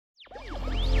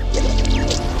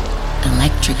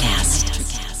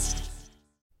NutraCast.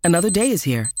 Another day is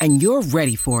here, and you're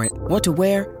ready for it. What to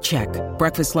wear? Check.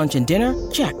 Breakfast, lunch, and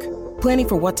dinner? Check. Planning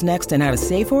for what's next and how to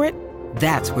save for it?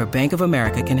 That's where Bank of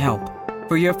America can help.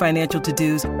 For your financial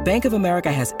to-dos, Bank of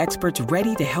America has experts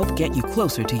ready to help get you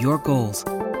closer to your goals.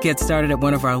 Get started at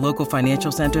one of our local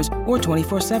financial centers or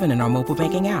 24/7 in our mobile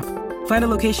banking app. Find a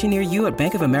location near you at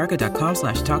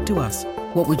bankofamerica.com/talktous.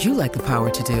 What would you like the power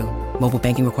to do? Mobile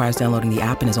banking requires downloading the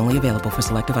app and is only available for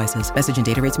select devices. Message and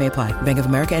data rates may apply. Bank of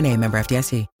America N.A., member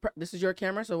FDIC. This is your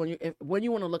camera, so when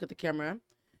you want to look at the camera,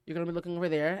 you're going to be looking over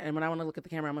there. And when I want to look at the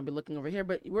camera, I'm going to be looking over here.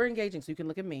 But we're engaging, so you can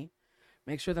look at me.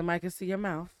 Make sure the mic can see your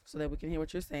mouth so that we can hear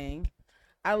what you're saying.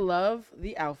 I love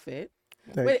the outfit.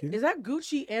 Thank you. Is that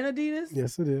Gucci and Adidas?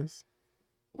 Yes, it is.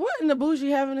 What in the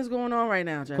bougie heaven is going on right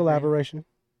now, Jeffrey? Collaboration.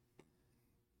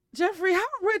 Jeffrey, how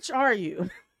rich are you?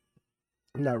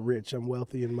 I'm not rich. I'm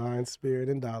wealthy in mind, spirit,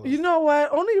 and dollars. You know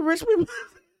what? Only rich people...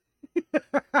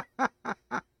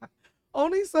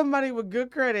 Only somebody with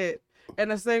good credit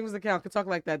and a savings account could talk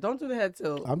like that. Don't do the head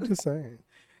tilt. I'm just saying.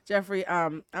 Jeffrey,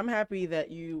 I'm happy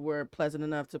that you were pleasant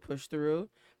enough to push through.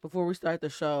 Before we start the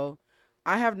show,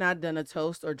 I have not done a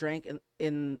toast or drank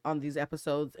on these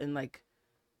episodes in like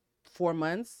 4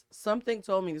 months. Something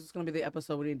told me this is going to be the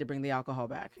episode we need to bring the alcohol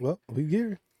back. Well, we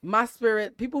here. My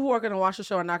spirit, people who are going to watch the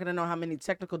show are not going to know how many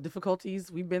technical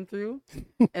difficulties we've been through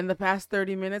in the past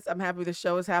 30 minutes. I'm happy the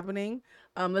show is happening.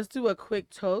 Let's do a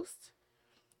quick toast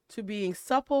to being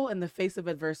supple in the face of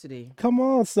adversity. Come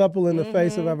on, supple in the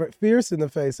face of adversity. Fierce in the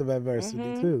face of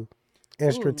adversity, too.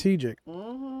 And strategic.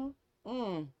 Oh,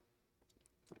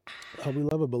 we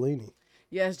love a Bellini.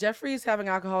 Yes, Jeffrey is having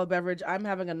alcoholic beverage. I'm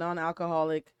having a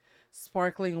non-alcoholic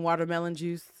sparkling watermelon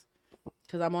juice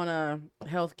because I'm on a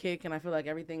health kick and I feel like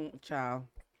everything, child.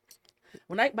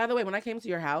 By the way, when I came to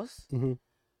your house,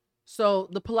 so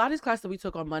the Pilates class that we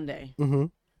took on Monday,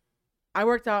 I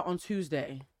worked out on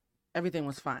Tuesday. Everything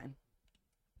was fine.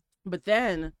 But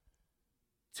then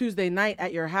Tuesday night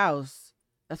at your house,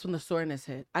 that's when the soreness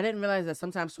hit. I didn't realize that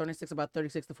sometimes soreness takes about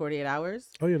 36 to 48 hours.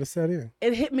 Oh, yeah, to set in.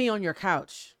 It hit me on your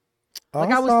couch. Oh, I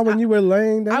saw when you were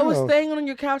laying down. I was staying on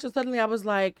your couch and suddenly I was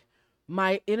like,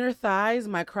 my inner thighs,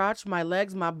 my crotch, my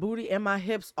legs, my booty, and my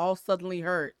hips all suddenly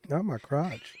hurt. Not my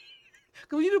crotch.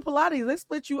 Because when you do Pilates, they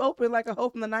split you open like a hoe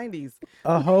from the 90s.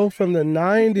 A hoe from the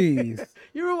 90s.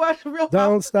 You were watching Real Don't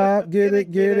Housewives. stop, get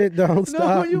it, don't stop.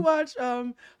 No, when you watch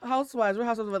Housewives, Real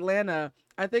Housewives of Atlanta,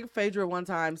 I think Phaedra one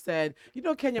time said,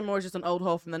 Kenya Moore's just an old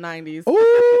hoe from the 90s.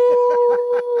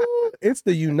 Ooh, it's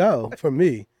the for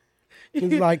me.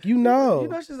 It's like, she's an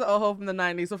old hoe from the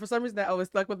 90s. So for some reason, that always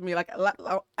stuck with me. Like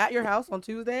at your house on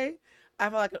Tuesday, I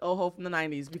felt like an old hoe from the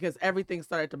 90s because everything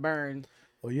started to burn.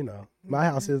 Well, my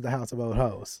house is the house of old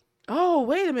hoes. Oh,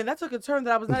 wait a minute. That took a turn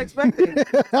that I was not expecting.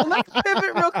 So let's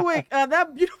pivot real quick.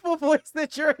 That beautiful voice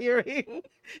that you're hearing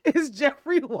is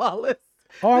Jeffery Wallace.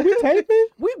 Oh, are we taping?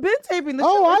 We've been taping the show.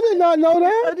 Oh, I did not know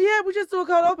that. Yeah, we just do a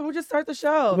cold open. We just start the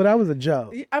show. But that was a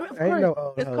joke. I mean, of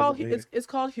course. It's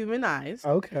called Humanize.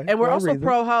 Okay. And we're also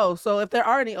pro hoes. So if there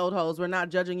are any old hoes, we're not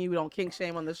judging you. We don't kink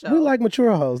shame on the show. We like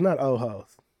mature hoes, not old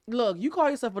hoes. Look, you call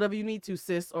yourself whatever you need to,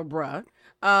 sis or bruh.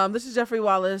 This is Jeffery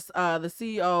Wallace, the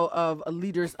CEO of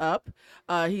Leaders Up.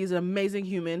 He's an amazing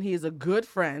human. He is a good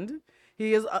friend.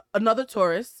 He is another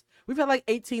Taurus. We've had like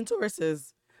 18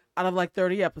 Tauruses out of like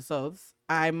 30 episodes.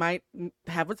 I might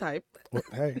have a type. Well,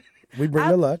 hey, we bring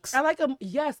the lux. I like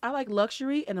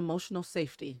luxury and emotional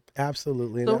safety.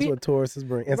 Absolutely, and so that's what Tauruses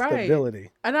bring, and stability.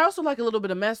 And I also like a little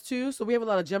bit of mess too. So we have a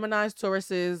lot of Geminis,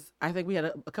 Tauruses. I think we had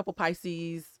a couple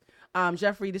Pisces.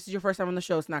 Jeffrey, this is your first time on the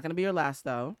show. It's not going to be your last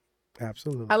though.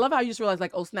 Absolutely. I love how you just realized,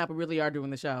 like, oh snap, we really are doing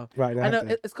the show. Right. I know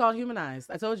it's called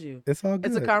Humanized. I told you. It's all good.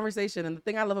 It's a conversation, and the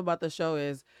thing I love about the show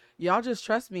is y'all just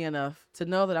trust me enough to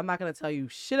know that I'm not going to tell you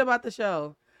shit about the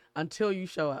show until you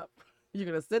show up. You're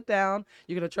going to sit down.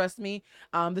 You're going to trust me.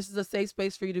 This is a safe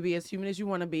space for you to be as human as you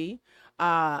want to be.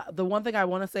 The one thing I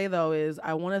want to say, though, is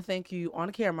I want to thank you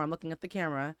on camera. I'm looking at the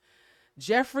camera.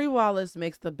 Jeffery Wallace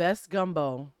makes the best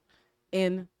gumbo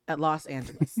at Los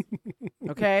Angeles.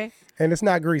 Okay? And it's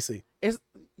not greasy.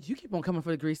 You keep on coming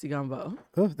for the greasy gumbo.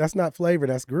 That's not flavor.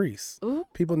 That's grease. Ooh.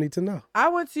 People need to know. I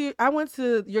went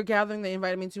to your gathering they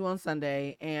invited me to on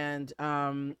Sunday, and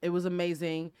it was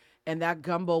amazing. And that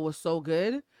gumbo was so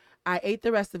good. I ate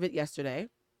the rest of it yesterday.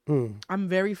 I'm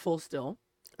very full still.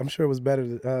 I'm sure it was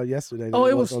better yesterday. Oh,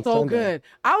 it was so good.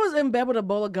 I was in bed with a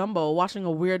bowl of gumbo watching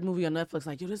a weird movie on Netflix.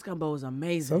 Like, yo, this gumbo is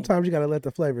amazing. Sometimes you got to let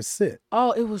the flavor sit.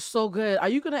 Oh, it was so good. Are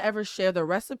you going to ever share the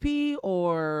recipe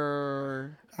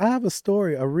or? I have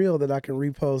a reel that I can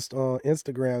repost on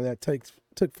Instagram that takes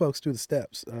took folks through the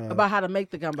steps about how to make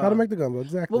the gumbo. How to make the gumbo,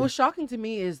 exactly. What was shocking to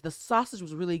me is the sausage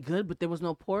was really good, but there was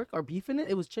no pork or beef in it.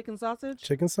 It was chicken sausage.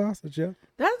 Chicken sausage, yeah.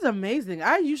 That's amazing.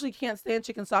 I usually can't stand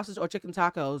chicken sausage or chicken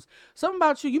tacos. Something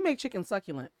about you make chicken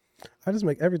succulent. I just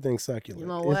make everything succulent. You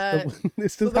know what?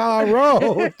 It's just how I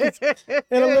roll. And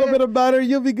a little bit of butter,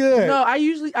 you'll be good. No, I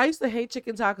used to hate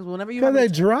chicken tacos. Whenever you because they're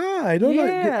dry.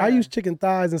 Yeah. I use chicken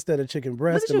thighs instead of chicken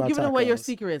breast. Look at you giving away your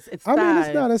secrets. It's thighs.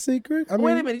 It's not a secret.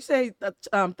 Wait a minute. You say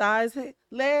thighs,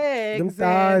 legs, them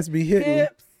thighs be hitting.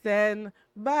 Hips and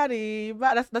body.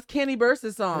 That's Candy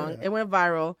Burst's song. Yeah. It went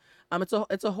viral.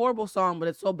 It's a horrible song, but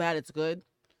it's so bad it's good.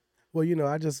 Well,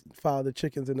 I just follow the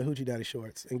chickens in the Hoochie Daddy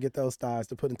shorts and get those thighs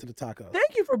to put into the tacos.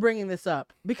 Thank you for bringing this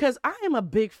up because I am a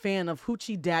big fan of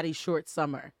Hoochie Daddy short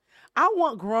summer. I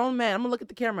want grown men. I'm going to look at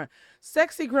the camera.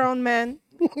 Sexy grown men.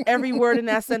 Every word in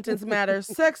that sentence matters.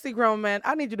 Sexy grown men.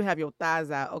 I need you to have your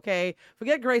thighs out, okay?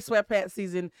 Forget gray sweatpants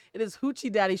season. It is Hoochie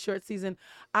Daddy short season.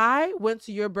 I went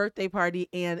to your birthday party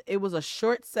and it was a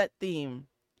short set theme.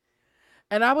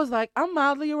 And I was like, I'm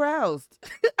mildly aroused.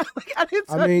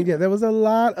 There was a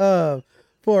lot of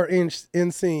 4-inch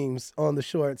inseams on the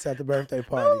shorts at the birthday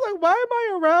party. I was like, why am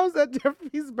I aroused at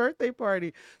Jeffrey's birthday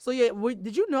party? So yeah,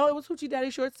 did you know it was Hoochie Daddy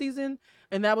short season?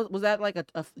 And that was that like a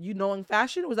in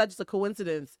fashion? Or was that just a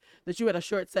coincidence that you had a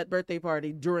short set birthday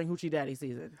party during Hoochie Daddy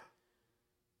season?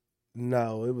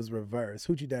 No, it was reverse.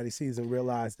 Hoochie Daddy season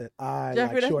realized that I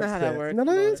Jeffrey, like short that's not sets. how that works. No,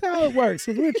 that is how it works.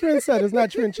 Because we're trendsetters,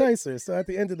 not trend chasers. So at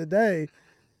the end of the day,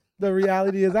 the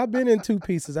reality is I've been in 2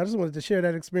 pieces. I just wanted to share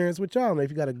that experience with y'all. And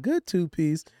if you got a good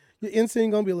 2-piece, your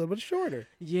inseam gonna be a little bit shorter.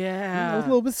 Yeah. It's a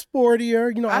little bit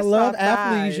sportier. I love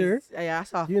athleisure. Yeah, I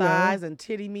saw thighs and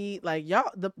titty meat. Like y'all,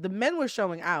 the men were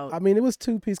showing out. It was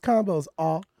 2-piece combos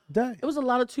all day. It was a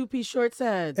lot of 2-piece short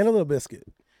sets. And a little biscuit.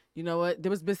 You know what? There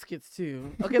was biscuits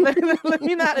too. Okay, let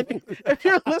me not. If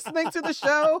you're listening to the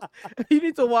show, you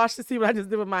need to watch to see what I just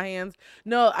did with my hands.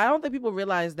 No, I don't think people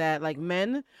realize that. Like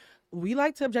men, we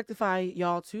like to objectify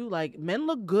y'all too. Like men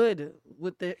look good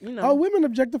with the, Oh, women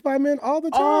objectify men all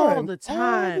the time. All the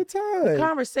time. All the time. The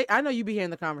conversation. I know you be hearing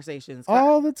the conversations.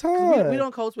 All the time. We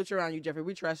don't code switch around you, Jeffrey.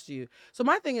 We trust you. So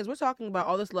my thing is, we're talking about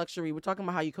all this luxury. We're talking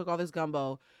about how you cook all this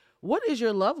gumbo. What is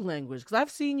your love language? Because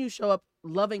I've seen you show up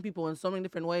loving people in so many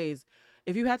different ways.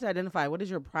 If you had to identify, what is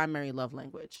your primary love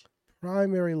language?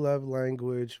 Primary love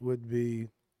language would be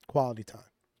quality time.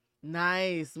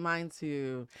 Nice. Mine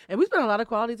too. And we spend a lot of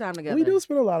quality time together. We do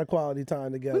spend a lot of quality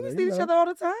time together. We see each other all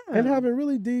the time. And having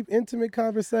really deep, intimate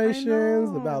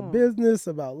conversations about business,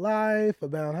 about life,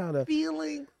 about how to...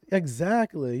 Feeling.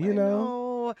 Exactly, you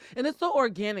know. And it's so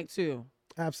organic too.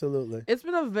 Absolutely. It's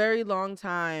been a very long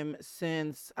time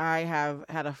since I have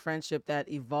had a friendship that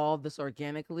evolved this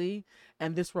organically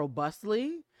and this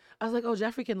robustly. I was like, oh,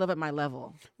 Jeffrey can love at my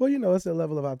level. Well, it's a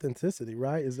level of authenticity,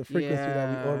 right? It's the frequency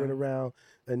that we orbit around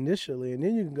initially. And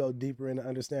then you can go deeper into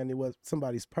understanding what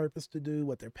somebody's purpose to do,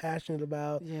 what they're passionate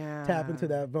about. Yeah. Tap into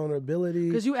that vulnerability.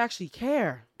 Because you actually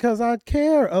care. Because I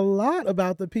care a lot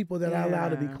about the people that I allow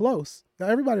to be close. Now,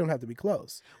 everybody don't have to be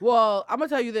close. Well, I'm going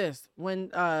to tell you this. When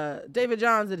David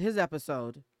Johns did his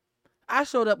episode, I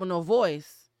showed up with no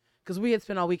voice because we had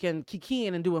spent all weekend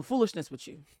kikiing and doing foolishness with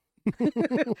you.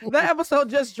 That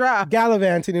episode just dropped.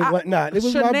 Gallivanting and whatnot. It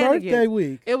was my birthday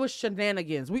week. It was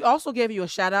shenanigans. We also gave you a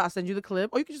shout out. I'll send you the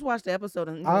clip, or you can just watch the episode.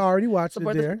 And I already watched it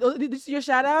there. Did you see your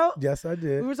shout out? Yes, I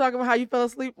did. We were talking about how you fell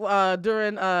asleep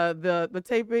during the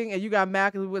taping, and you got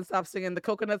mad because we wouldn't stop singing the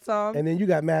coconut song. And then you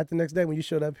got mad the next day when you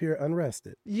showed up here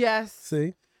unrested. Yes.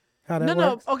 See? How that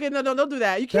works? Okay, no, don't do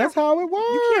that. You can't. That's how it works.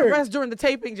 You can't rest during the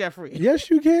taping, Jeffrey. Yes,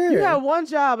 you can. You had one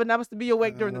job, and that was to be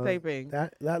awake during the taping.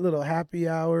 That little happy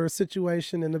hour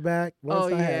situation in the back.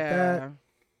 Once I had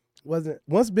that,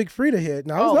 once Big Frida hit.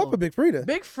 Now I was up for Big Frida.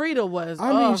 Big Frida was.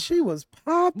 I mean, she was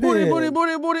popping.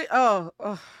 Booty.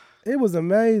 Oh. It was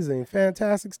amazing.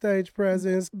 Fantastic stage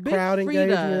presence, crowd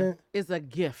engagement. Is a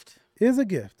gift. Is a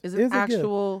gift. Is an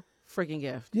actual freaking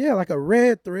gift. Yeah, like a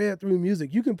red thread through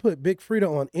music. You can put Big Frida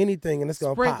on anything and it's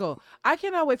going to pop. I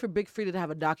cannot wait for Big Frida to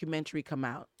have a documentary come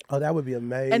out. Oh, that would be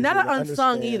amazing. And not an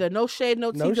unsung either. No shade,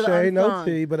 no tea to the unsung. No shade, no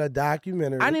tea, but a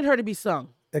documentary. I need her to be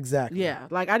sung. Exactly. Yeah,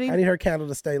 like I need her candle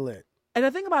to stay lit. And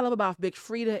the thing I love about Big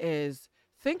Frida is,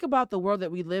 think about the world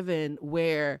that we live in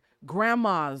where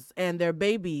grandmas and their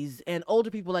babies and older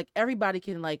people, like everybody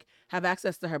can like have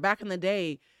access to her. Back in the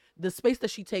day, the space that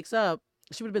she takes up,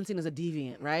 she would have been seen as a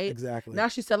deviant, right? Exactly. Now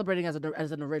she's celebrating as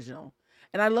an original.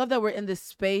 And I love that we're in this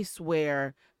space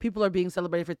where people are being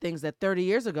celebrated for things that 30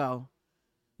 years ago,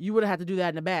 you would have had to do that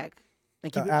in the back.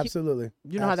 And keep absolutely.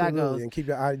 You know how that goes. And keep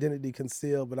your identity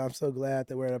concealed. But I'm so glad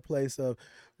that we're at a place of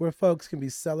where folks can be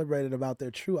celebrated about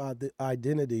their true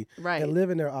identity and live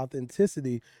in their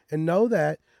authenticity and know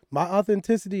that my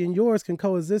authenticity and yours can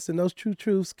coexist, and those true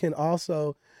truths can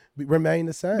also remain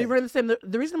the same.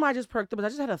 The reason why I just perked up is I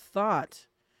just had a thought.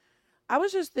 I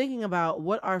was just thinking about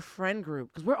what our friend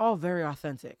group, because we're all very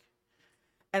authentic.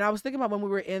 And I was thinking about when we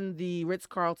were in the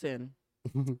Ritz-Carlton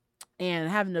and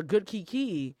having a good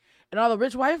kiki, and all the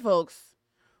rich white folks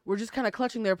were just kind of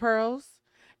clutching their pearls,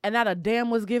 and not a damn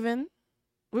was given.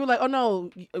 We were like, oh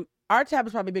no, our tab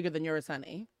is probably bigger than yours,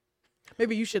 honey.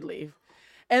 Maybe you should leave.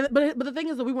 But the thing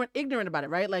is that we weren't ignorant about it,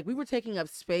 right? Like, we were taking up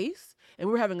space and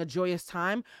we were having a joyous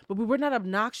time, but we were not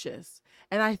obnoxious.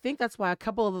 And I think that's why a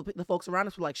couple of the folks around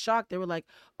us were like shocked. They were like,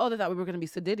 oh, they thought we were going to be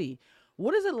sedity.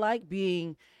 What is it like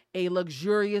being a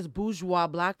luxurious bourgeois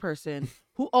Black person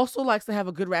who also likes to have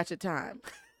a good ratchet time?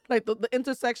 Like the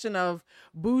intersection of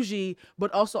bougie,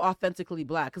 but also authentically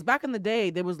Black. Because back in the day,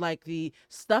 there was like the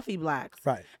stuffy Blacks.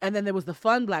 Right. And then there was the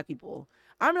fun Black people.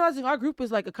 I'm realizing our group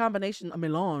is like a combination, a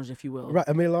mélange, if you will. Right,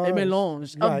 a mélange. A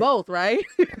mélange of both, right?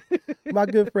 My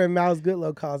good friend Miles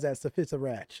Goodlow calls that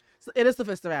sophistiratchet. So it is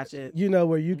sophistiratchet. You know,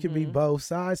 where you can be both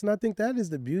sides. And I think that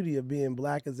is the beauty of being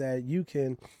Black, is that you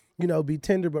can, you know, be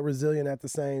tender but resilient at the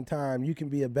same time. You can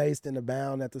be abased and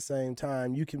abound at the same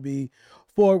time. You can be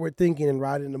forward thinking and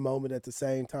right in the moment at the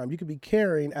same time. You can be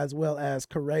caring as well as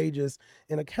courageous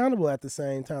and accountable at the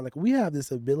same time. Like, we have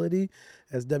this ability,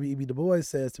 as W.E.B. Du Bois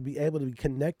says, to be able to be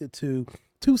connected to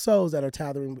two souls that are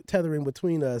tethering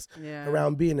between us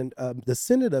around being a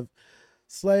descendant of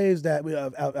slaves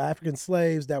of African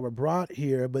slaves that were brought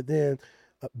here, but then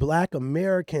Black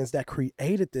Americans that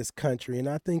created this country. And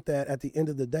I think that at the end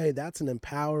of the day, that's an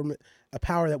empowerment, a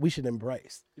power that we should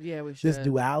embrace. Yeah, we should. This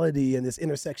duality and this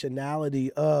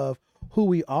intersectionality of who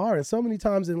we are. And so many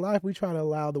times in life, we try to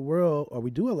allow the world, or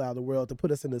we do allow the world, to put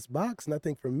us in this box. And I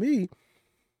think for me,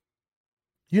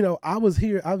 you know, I was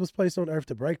placed on earth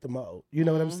to break the mold. You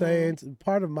know what I'm saying?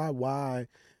 Part of my why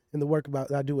in the work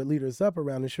that I do with Leaders Up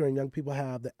around ensuring young people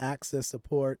have the access,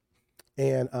 support,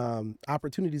 and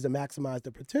opportunities to maximize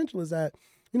their potential is that,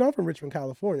 you know, I'm from Richmond,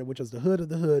 California, which is the hood of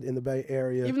the hood in the Bay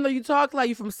Area. Even though you talk like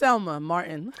you're from Selma,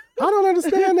 Martin. I don't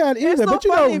understand that either. But,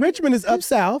 you know, Richmond is up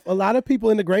south. A lot of people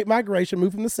in the Great Migration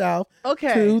moved from the south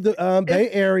to the Bay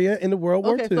Area in the World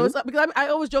War II. So it's, because I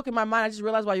always joke in my mind, I just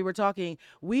realized while you were talking,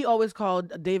 we always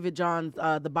called David John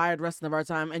the Bayard Rustin of our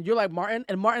time. And you're like Martin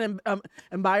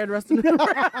and Bayard Rustin.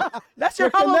 That's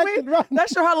your Halloween. Right?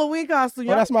 That's your Halloween costume.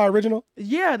 Oh, that's my original?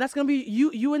 Yeah, that's going to be,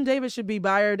 you and David should be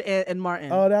Bayard and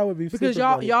Martin. Oh, that would be because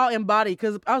y'all embody,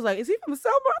 because I was like, is he from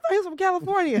Selma? I thought he was from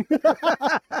California.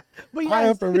 But yes, I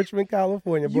am from Richmond,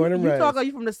 California, born and raised. You talk like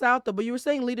you from the South, though, but you were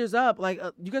saying Leaders Up, like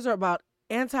you guys are about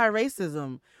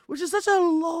anti-racism, which is such a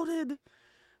loaded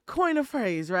coin of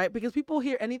phrase, right? Because people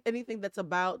hear anything that's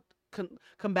about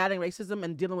combating racism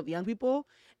and dealing with young people,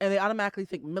 and they automatically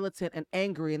think militant and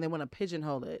angry, and they want to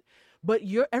pigeonhole it. But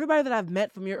everybody that I've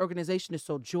met from your organization is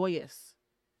so joyous,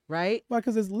 right? Well,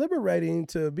 because it's liberating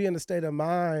to be in a state of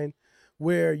mind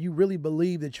where you really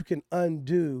believe that you can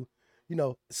undo, you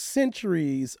know,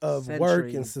 centuries of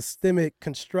work and systemic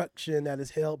construction that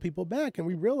has held people back. And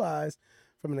we realize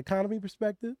from an economy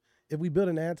perspective, if we build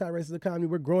an anti-racist economy,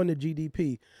 we're growing the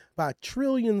GDP by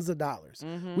trillions of dollars.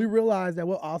 We realize that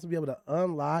we'll also be able to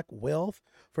unlock wealth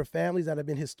for families that have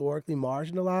been historically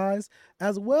marginalized,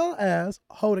 as well as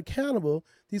hold accountable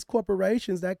these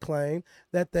corporations that claim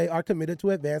that they are committed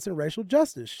to advancing racial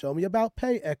justice. Show me about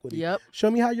pay equity. Yep.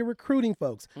 Show me how you're recruiting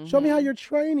folks. Show me how you're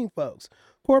training folks.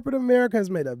 Corporate America has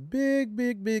made a big,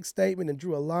 big, big statement and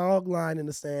drew a long line in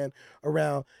the sand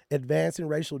around advancing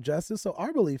racial justice. So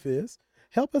our belief is,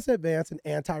 help us advance an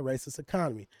anti-racist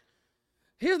economy.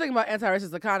 Here's the thing about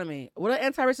anti-racist economy. What an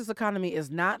anti-racist economy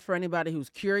is not, for anybody who's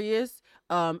curious,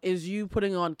 is you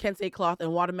putting on kente cloth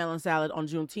and watermelon salad on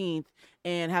Juneteenth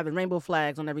and having rainbow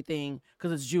flags on everything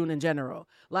because it's June in general.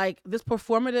 Like, this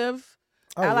performative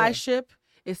allyship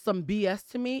is some BS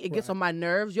to me. It gets on my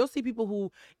nerves. You'll see people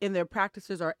who in their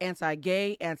practices are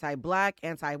anti-gay, anti-Black,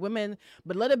 anti-women,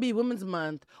 but let it be Women's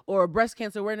Month or Breast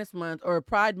Cancer Awareness Month or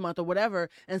Pride Month or whatever,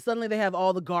 and suddenly they have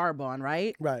all the garb on,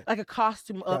 right? Right. Like a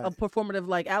costume of performative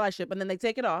like allyship, and then they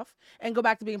take it off and go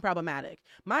back to being problematic.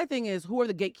 My thing is, who are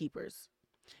the gatekeepers?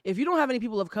 If you don't have any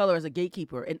people of color as a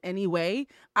gatekeeper in any way,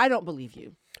 I don't believe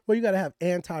you. Well, you got to have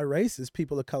anti-racist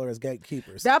people of color as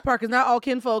gatekeepers. That part, because not all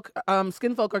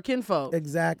skinfolk are kinfolk.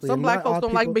 Exactly. Some Black folks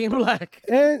don't like being Black.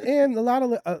 And a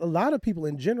lot of people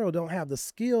in general don't have the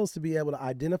skills to be able to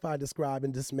identify, describe,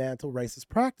 and dismantle racist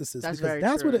practices.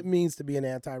 That's what it means to be an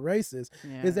anti-racist,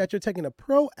 is that you're taking a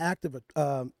proactive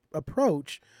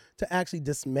approach to actually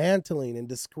dismantling and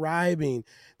describing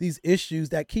these issues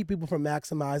that keep people from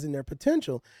maximizing their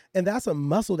potential, and that's a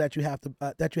muscle that you have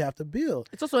to build.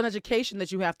 It's also an education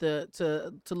that you have to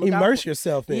look immerse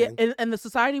yourself in. Yeah, and the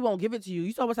society won't give it to you.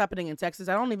 You saw what's happening in Texas.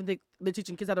 I don't even think they're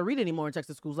teaching kids how to read anymore in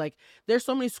Texas schools. Like, there's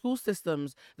so many school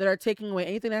systems that are taking away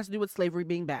anything that has to do with slavery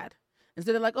being bad.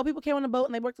 Instead of like, oh, people came on a boat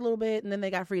and they worked a little bit and then they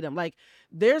got freedom. Like,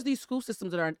 there's these school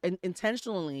systems that are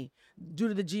intentionally, due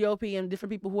to the GOP and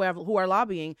different people who are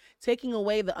lobbying, taking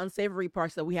away the unsavory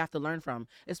parts that we have to learn from,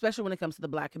 especially when it comes to the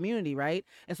Black community, right?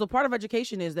 And so part of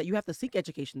education is that you have to seek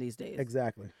education these days.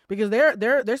 Exactly. Because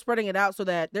they're spreading it out so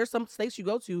that there's some states you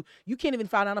go to, you can't even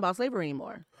find out about slavery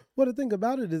anymore. Well, the thing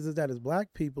about it is that as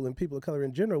Black people and people of color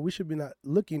in general, we should be not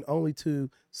looking only to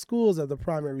schools as the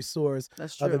primary source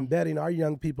of embedding our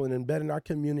young people and embedding our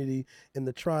community in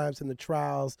the triumphs and the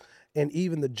trials and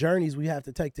even the journeys we have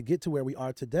to take to get to where we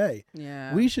are today.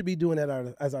 Yeah. We should be doing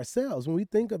that as ourselves. When we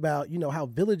think about, how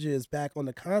villages back on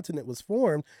the continent was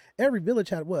formed, every village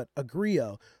had what? A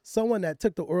griot. Someone that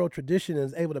took the oral tradition and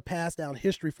is able to pass down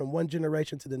history from one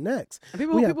generation to the next. And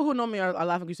people who know me are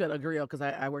laughing you said a griot because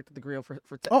I worked at the griot for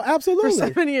oh, absolutely. For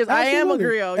 7 years. Absolutely. I am a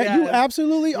griot. Yeah. You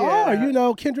absolutely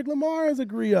are. Kendrick Lamar is a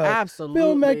griot. Absolutely.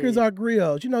 Filmmakers are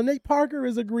griots. Nate Parker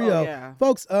is a griot. Oh, yeah.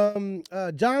 Folks,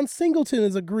 John Singleton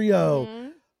is a griot. Mm-hmm.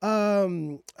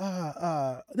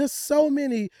 There's so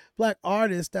many Black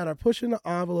artists that are pushing the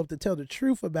envelope to tell the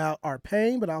truth about our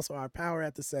pain, but also our power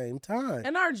at the same time.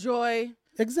 And our joy.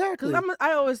 Exactly. Because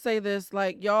I always say this,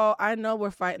 like, y'all, I know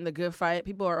we're fighting the good fight.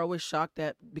 People are always shocked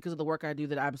that because of the work I do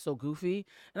that I'm so goofy.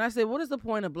 And I say, what is the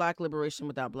point of Black liberation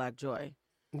without Black joy?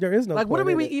 There is no like, point what are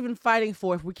we in it. even fighting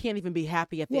for if we can't even be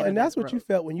happy at the end and of that's that what road? you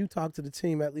felt when you talked to the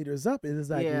team at Leaders Up. It is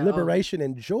like Yeah, liberation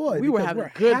and joy. We were because having we're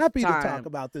a good happy time. to talk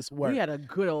about this work. We had a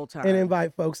good old time. And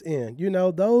invite folks in.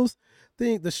 Those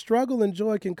things, the struggle and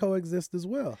joy can coexist as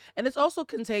well. And it's also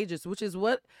contagious, which is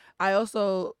what I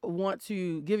also want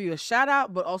to give you a shout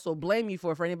out, but also blame you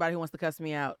for anybody who wants to cuss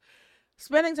me out.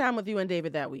 Spending time with you and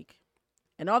David that week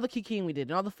and all the kikiing we did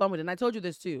and all the fun we did. And I told you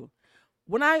this too.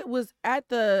 When I was at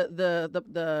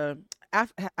the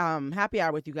happy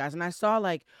hour with you guys and I saw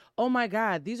like, oh my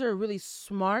God, these are really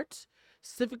smart,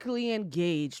 civically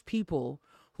engaged people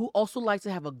who also like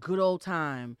to have a good old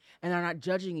time and are not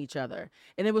judging each other.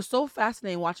 And it was so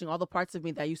fascinating watching all the parts of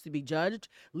me that used to be judged,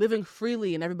 living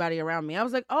freely and everybody around me. I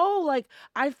was like, oh, like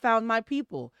I found my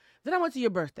people. Then I went to your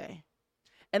birthday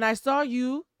and I saw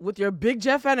you with your big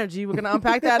Jeff energy. We're going to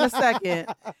unpack that in a second,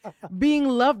 being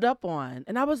loved up on.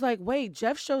 And I was like, wait,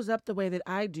 Jeff shows up the way that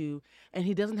I do and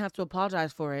he doesn't have to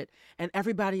apologize for it. And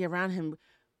everybody around him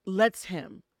lets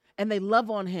him and they love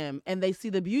on him and they see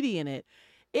the beauty in it.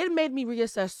 It made me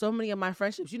reassess so many of my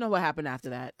friendships. You know what happened after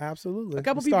that? Absolutely. A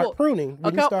couple you people start pruning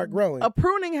when you start growing. A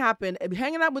pruning happened.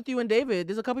 Hanging out with you and David,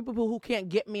 there's a couple people who can't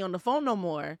get me on the phone no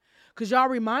more because y'all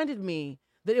reminded me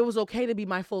that it was okay to be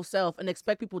my full self and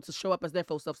expect people to show up as their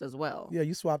full selves as well. Yeah,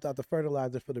 you swapped out the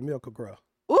fertilizer for the Miracle Grow.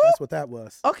 Ooh. That's what that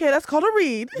was. Okay, that's called a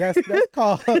read. That's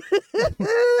called.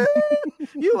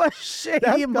 You a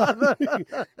shady mother.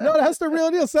 No, that's the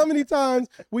real deal. So many times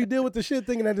we deal with the shit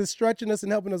thinking that it's stretching us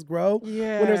and helping us grow.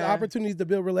 Yeah. When there's opportunities to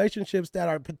build relationships that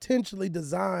are potentially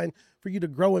designed for you to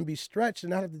grow and be stretched and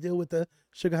not have to deal with the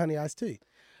sugar honey iced tea.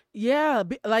 Yeah,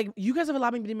 like you guys have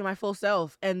allowed me to be my full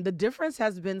self, and the difference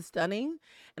has been stunning.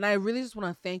 And I really just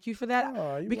want to thank you for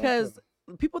that because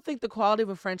people think the quality of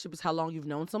a friendship is how long you've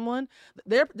known someone.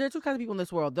 There are two kinds of people in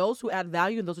this world: those who add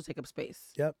value and those who take up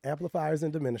space. Yep, amplifiers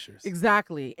and diminishers.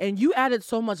 Exactly, and you added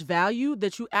so much value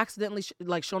that you accidentally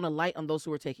shone a light on those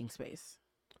who were taking space.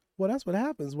 Well, that's what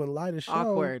happens when light is shown.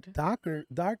 Awkward.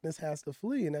 Darkness has to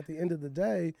flee, and at the end of the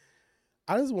day,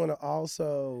 I just want to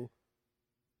also.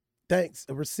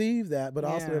 Receive that, but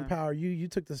also empower you. You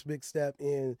took this big step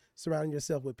in surrounding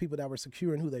yourself with people that were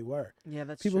secure in who they were. Yeah,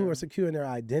 that's people true. who are secure in their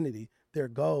identity, their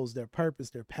goals, their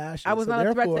purpose, their passion. I was not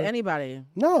a threat to anybody.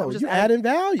 No, you adding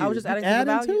value. I was just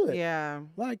adding to it. Yeah.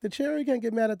 Like the cherry can't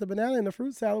get mad at the banana and the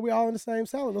fruit salad. We're all in the same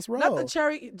salad. Let's roll. Not the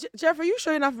cherry. Jeffrey, you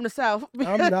sure you're not from the South?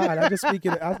 I'm not. I'm just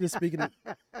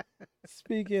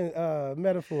speaking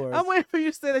metaphors. I'm waiting for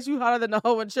you to say that you hotter than the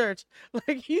hoe in church.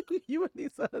 Like you would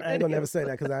need something. I ain't gonna never say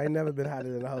that because I ain't never been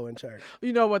hotter than a hoe in church.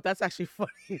 You know what? That's actually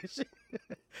funny.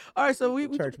 All right, so we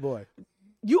church boy.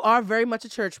 You are very much a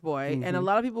church boy, Mm-hmm. and a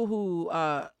lot of people who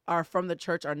are from the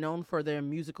church are known for their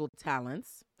musical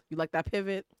talents. You like that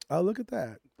pivot? Oh, look at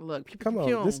that. Look, come on.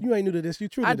 You ain't new to this. You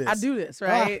true to this. I do this,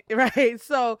 right? Right.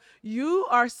 So you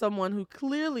are someone who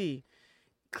clearly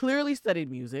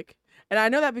studied music. And I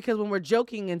know that because when we're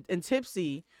joking and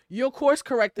tipsy, you'll course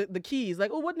correct the keys.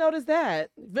 Like, oh, what note is that?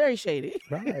 Very shady.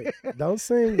 Right. Don't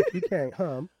sing if you can't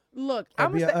hum. Look, Or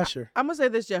I'm be gonna an usher. I'm gonna say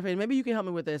this, Jeffrey, and maybe you can help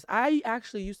me with this. I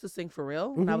actually used to sing for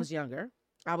real when I was younger.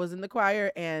 I was in the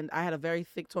choir, and I had a very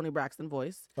thick Tony Braxton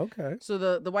voice. Okay. So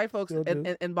the white folks Still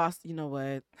do. in Boston, you know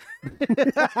what?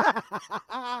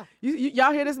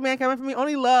 Y'all hear this man coming from me?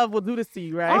 Only love will do this to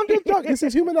you, right? I'm just joking. This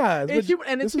is humanized. It's but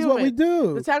and it's this is human. what we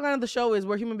do. The tagline of the show is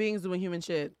 "We're human beings doing human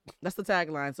shit." That's the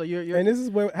tagline. So you're And this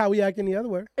is how we act any other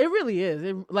way. It really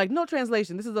is. Like no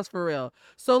translation. This is us for real.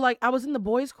 So like I was in the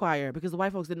boys' choir because the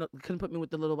white folks couldn't put me with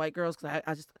the little white girls because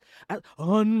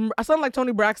I sound like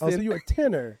Tony Braxton. Oh, so you were a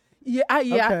tenor. Yeah,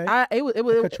 Okay. it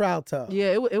was Contralto.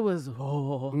 yeah, it was.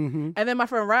 And then my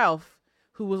friend Ralph,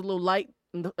 who was a little light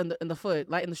in the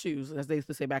foot, light in the shoes, as they used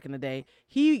to say back in the day,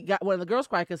 he got one of the girls'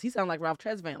 choir because he sounded like Ralph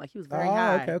Tresvant, like he was very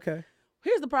high. Okay.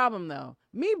 Here's the problem though,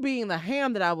 me being the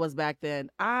ham that I was back then,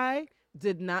 I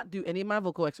did not do any of my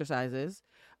vocal exercises.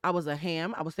 I was a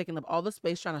ham. I was taking up all the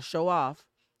space trying to show off,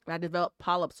 and I developed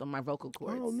polyps on my vocal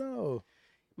cords. Oh no.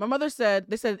 My mother said,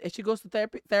 they said if she goes to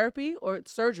therapy or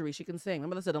surgery, she can sing. My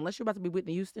mother said, unless you're about to be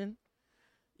Whitney Houston,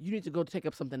 you need to go take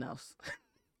up something else.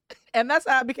 And that's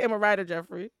how I became a writer,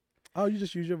 Jeffrey. Oh, you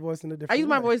just use your voice in a different I use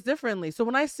my way. voice differently. So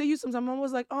when I see you sometimes, I'm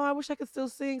always like, oh, I wish I could still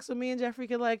sing so me and Jeffrey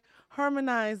could like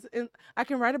harmonize. And I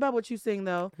can write about what you sing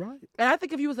though. Right. And I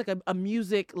think if you was like a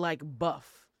music like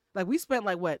buff, like we spent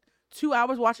like what, 2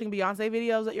 hours watching Beyonce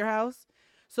videos at your house.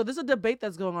 So there's a debate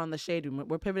that's going on in the Shade Room.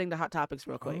 We're pivoting to hot topics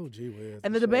real quick. Oh, gee whiz.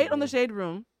 And the debate on the Shade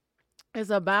Room is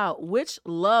about which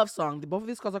love song, both of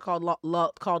these calls are called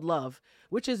called Love.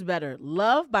 Which is better,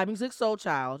 Love by Musiq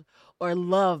Soulchild or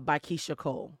Love by Keisha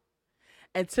Cole?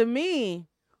 And to me,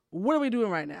 what are we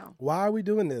doing right now? Why are we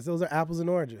doing this? Those are apples and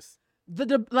oranges. The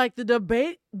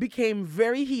debate became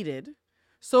very heated.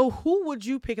 So who would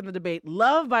you pick in the debate?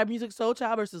 Love by Musiq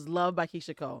Soulchild versus Love by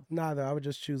Keisha Cole? Neither. I would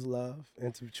just choose love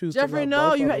and to choose Jeffrey, to no,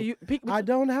 love both of them. you pick. I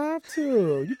don't have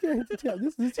to. You can't tell.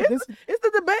 This It's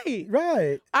the debate.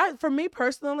 right. For me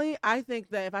personally, I think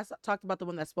that if I talked about the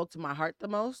one that spoke to my heart the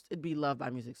most, it'd be Love by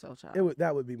Musiq Soulchild.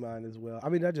 That would be mine as well. I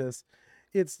mean,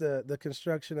 it's the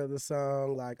construction of the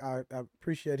song. Like I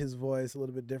appreciate his voice a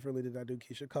little bit differently than I do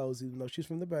Keisha Cole's, even though she's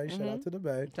from the Bay. Shout out to the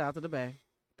Bay. Shout out to the Bay.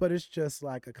 But it's just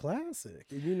like a classic,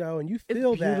 and you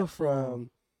feel that from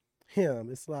him.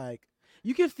 It's like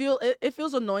you can feel it. It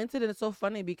feels anointed, and it's so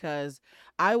funny because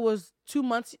I was 2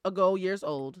 months ago, years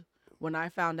old, when I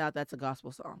found out that's a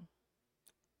gospel song.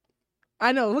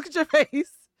 I know. Look at your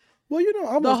face. Well,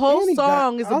 almost the whole any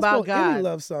song is about God. Any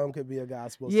love song could be a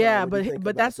gospel song. Yeah,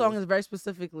 but that song is very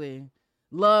specifically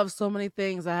love. So many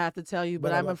things I have to tell you,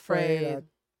 but I'm afraid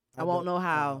I won't know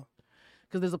how.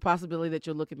 Because there's a possibility that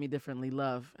you'll look at me differently.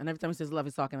 Love. And every time he says love,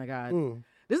 he's talking to God.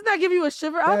 Doesn't that give you a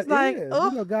shiver? I was like,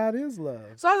 oh. God is love.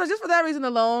 So I was like, just for that reason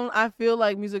alone, I feel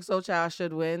like Musiq Soulchild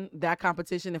should win that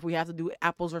competition if we have to do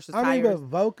apples versus tires. I mean, but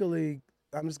vocally,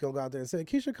 I'm just going to go out there and say,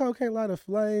 Keisha Cole can't light a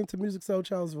flame to Musiq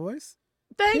Soulchild's voice.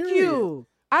 Thank you.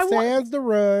 Sans the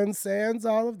run, sans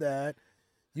all of that.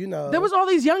 There was all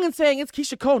these youngins saying it's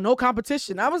Keisha Cole, no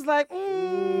competition. I was like,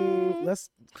 let's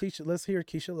hear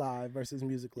Keisha live versus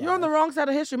Music Live. You're on the wrong side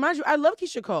of history. Mind you, I love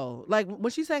Keisha Cole. Like when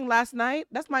she sang Last Night,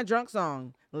 that's my drunk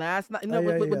song. Last Night,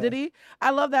 with Diddy.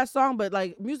 I love that song, but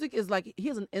like music is like, he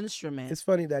has an instrument. It's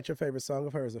funny that your favorite song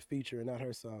of her is a feature and not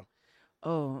her song.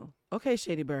 Oh, okay,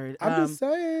 Shady Bird. I'm just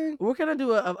saying. We're going to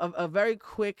do a very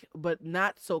quick, but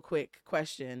not so quick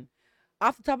question.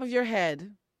 Off the top of your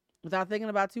head, without thinking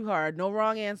about too hard, no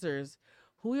wrong answers.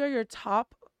 Who are your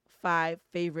top 5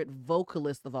 favorite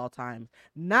vocalists of all time?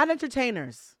 Not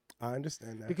entertainers. I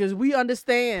understand that. Because we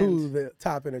understand who the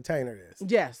top entertainer is.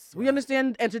 Yes, we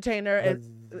understand entertainer,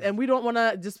 and we don't want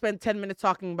to just spend 10 minutes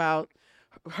talking about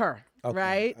her,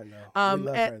 right? I know. We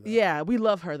love her, though. Yeah, we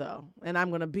love her though, and I'm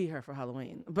gonna be her for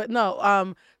Halloween. But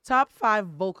no, top 5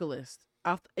 vocalists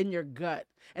in your gut,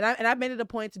 and I made it a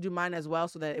point to do mine as well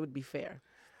so that it would be fair.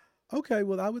 Okay,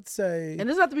 well, I would say... And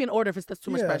this doesn't have to be in order if that's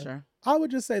too much pressure. I would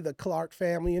just say the Clark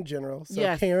family in general. So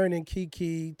yes. Karen and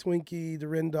Kiki, Twinkie,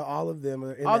 Dorinda, all of them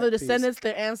are in all that the descendants,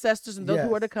 their ancestors, and those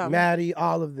who are to come. Maddie,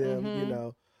 all of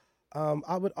them,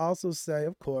 I would also say,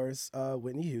 of course,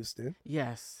 Whitney Houston.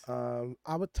 Yes.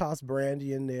 I would toss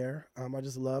Brandy in there. I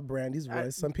just love Brandy's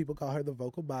voice. Some people call her the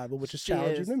vocal Bible, which is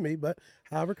challenging to me, but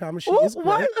however, she is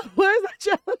great. Why is that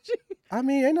challenging? I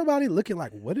mean, ain't nobody looking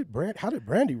like, how did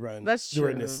Brandy run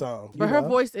during this song? But her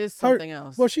voice is something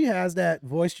else. Well, she has that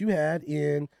voice you had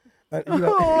in... Y'all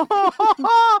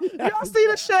see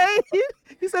the shade?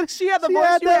 He said she had the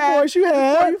voice you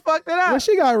had. Before you fucked it up. Well,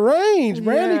 she got range.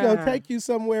 Brandy gonna take you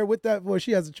somewhere with that voice.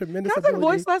 She has a tremendous ability. Can I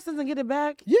take voice lessons and get it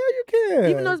back? Yeah, you can.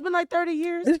 Even though it's been like 30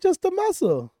 years? It's just a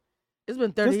muscle. It's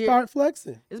been 30 Just years. start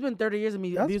flexing. It's been 30 years of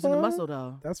me That's abusing the fine. muscle,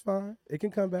 though. That's fine. It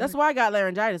can come back. That's why I got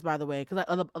laryngitis, by the way, because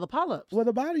of the polyps. Well,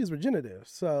 the body is regenerative,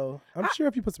 so I'm sure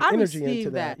if you put some I energy receive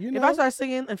into that, you know, if I start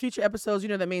singing in future episodes, you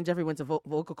know that me and Jeffrey went to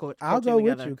vocal coaching I'll go with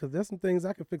together. you because there's some things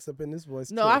I can fix up in this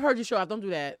voice. No, too. I've heard you show off. Don't do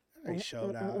that. I ain't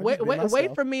showed out.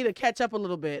 Wait for me to catch up a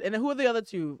little bit. And then who are the other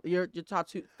two? Your top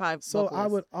 5 So vocalists? I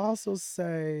would also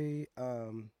say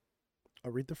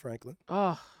Aretha Franklin.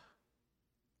 Oh.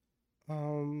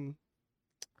 Um,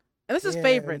 And this is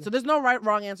favorite, so there's no right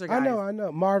wrong answer, guys. I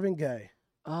know. Marvin Gaye.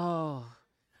 Oh.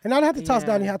 And I'd have to toss Yeah.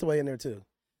 Donny Hathaway in there too,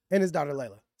 and his daughter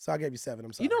Layla. So I gave you 7.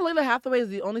 I'm sorry. You know, Layla Hathaway is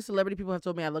the only celebrity people have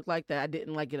told me I look like that I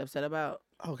didn't get upset about.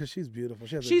 Oh, because she's beautiful.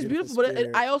 She has She's a beautiful, beautiful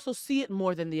but spirit. I also see it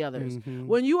more than the others. Mhm.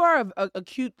 When you are a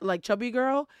cute, like, chubby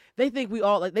girl, they think we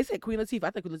all, like, they say Queen Latifah.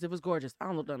 I think Queen Latifah's gorgeous. I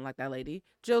don't look nothing like that lady.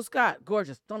 Jill Scott,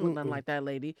 gorgeous. Don't look nothing like that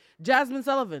lady. Jasmine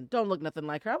Sullivan, don't look nothing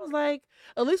like her. I was like,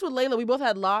 at least with Layla, we both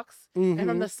had locks. And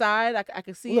from the side, I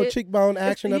could see a little it. cheekbone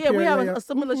action up yeah, here. we have yeah. a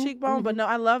similar cheekbone, but no,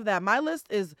 I love that. My list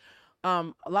is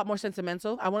a lot more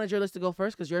sentimental. I wanted your list to go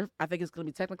first because I think it's going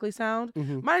to be technically sound.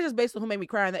 Mine is just based on who made me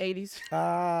cry in the 80s.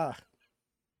 Ah.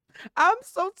 I'm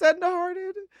so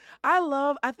tenderhearted.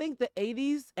 I think the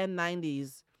 80s and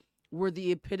 90s were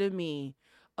the epitome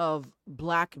of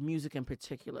Black music in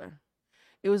particular.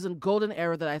 It was a golden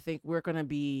era that I think we're going to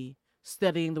be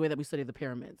studying the way that we study the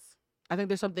pyramids. I think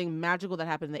there's something magical that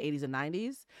happened in the 80s and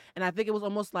 90s. And I think it was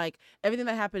almost like everything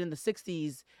that happened in the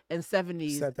 60s and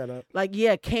 70s. Set that up. Like,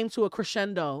 yeah, came to a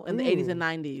crescendo in the 80s and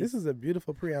 90s. This is a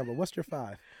beautiful preamble. What's your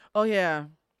 5? Oh, yeah.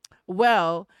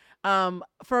 Well,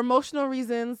 for emotional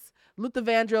reasons, Luther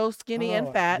Vandross, Skinny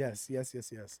and Fat. Yes.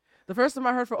 The first time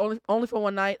I heard for only for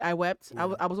One Night, I wept.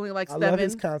 Yeah. I was only like 7. I love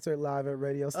his concert live at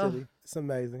Radio City. It's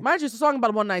amazing. Mind you, it's a song about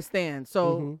a one-night stand.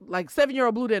 So, like,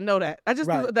 7-year-old Blue didn't know that. I just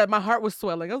knew that my heart was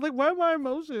swelling. I was like, why are my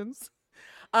emotions?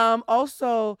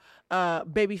 Also,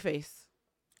 Babyface.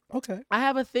 Okay. I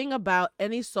have a thing about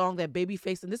any song that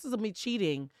Babyface, and this is me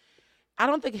cheating, I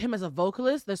don't think of him as a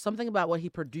vocalist. There's something about what he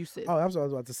produces. Oh, that's what I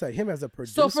was about to say. Him as a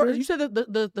producer. So you said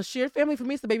the shared family, for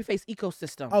me, it's the Babyface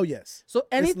ecosystem. Oh, yes. So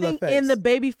anything in the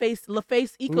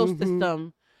LaFace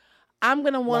ecosystem, I'm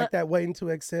going to want... Like that Waiting to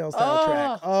Exhale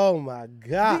soundtrack. Oh my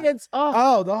God.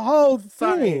 The whole thing.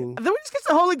 Sorry. Did we just get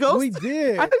the Holy Ghost? We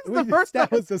did. I think it's the first time.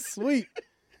 That was a sweet...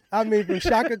 I mean, from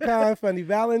Shaka Khan, Funny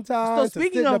Valentine, So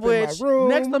speaking of which,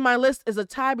 next on my list is a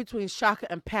tie between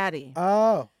Shaka and Patty.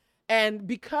 Oh. And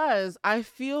because I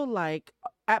feel like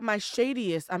at my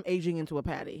shadiest, I'm aging into a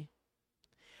Patty.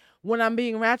 When I'm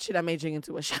being ratchet, I'm aging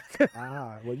into a Shaka.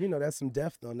 Well, you know, that's some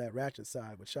depth on that ratchet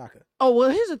side with Shaka. Oh, well,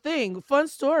 here's the thing. Fun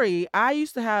story. I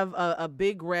used to have a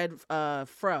big red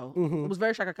fro. It was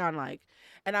very Shaka Khan-like.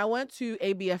 And I went to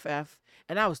ABFF,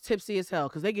 and I was tipsy as hell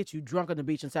because they get you drunk on the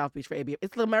beach in South Beach for ABFF.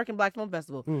 It's the American Black Film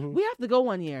Festival. We have to go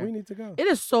one year. We need to go. It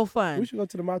is so fun. We should go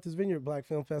to the Martha's Vineyard Black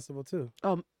Film Festival, too.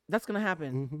 Oh, that's going to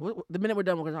happen. The minute we're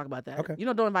done, we're going to talk about that. Okay. You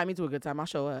know, don't invite me to a good time. I'll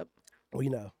show up. We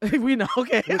know. We know.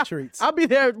 Okay. With treats. I'll be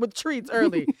there with treats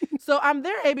early. So I'm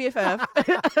there, ABFF.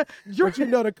 But you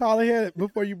know to call ahead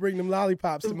before you bring them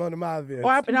lollipops to one of my events.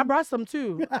 And I brought some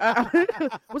too. We'll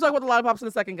talk about the lollipops in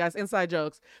a second, guys. Inside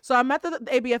jokes. So I'm at the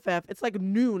ABFF. It's like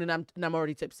noon, and I'm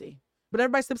already tipsy. But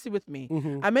everybody's tipsy with me.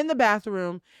 I'm in the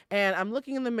bathroom, and I'm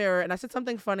looking in the mirror, and I said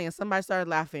something funny, and somebody started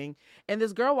laughing. And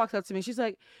this girl walks up to me. She's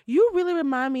like, "You really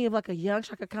remind me of like a young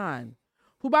Shaka Khan."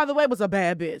 Who, by the way, was a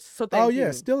bad bitch. So thank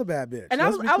you. Still a bad bitch. And I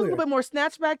was a little bit more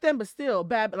snatched back then, but still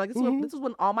bad. Like this is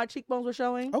when all my cheekbones were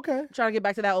showing. Okay. Trying to get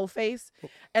back to that old face.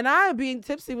 And I, being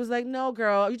tipsy, was like, no,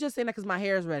 girl, you just saying that because my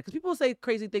hair is red. Because people say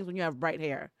crazy things when you have bright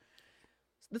hair.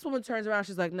 This woman turns around.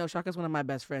 She's like, no, Shaka's one of my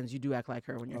best friends. You do act like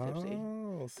her when you're tipsy.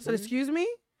 I said, excuse me?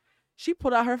 She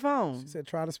pulled out her phone. She said,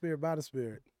 try the spirit by the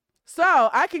spirit. So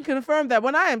I can confirm that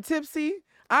when I am tipsy,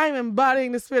 I am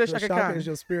embodying the spirit of Shaka Khan. Shaka is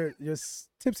your spirit, your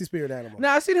tipsy spirit animal.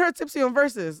 Now, I've seen her tipsy on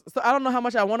Versus, so I don't know how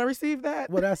much I want to receive that.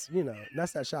 Well, that's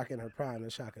that Shaka in her prime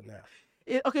and Shaka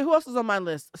now. Okay, who else was on my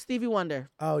list? Stevie Wonder.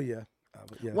 Oh, yeah.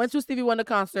 Yes. Went to a Stevie Wonder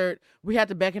concert. We had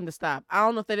to beg him to stop. I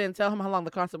don't know if they didn't tell him how long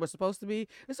the concert was supposed to be.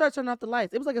 They started turning off the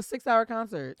lights. It was like a 6-hour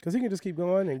concert. Because he can just keep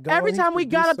going and going. Every time we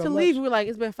got up to leave, we were like,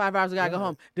 it's been 5 hours. We got to go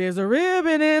home. There's a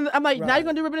ribbon in. I'm like, now you're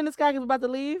going to do Ribbon in the Sky because we're about to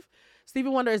leave? Stevie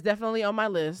Wonder is definitely on my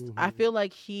list. I feel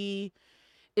like he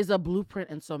is a blueprint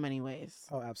in so many ways.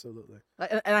 Oh, absolutely.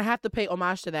 And I have to pay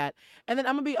homage to that. And then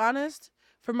I'm going to be honest.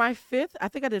 For my 5th, I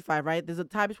think I did 5, right? There's a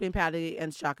tie between Patty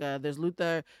and Shaka. There's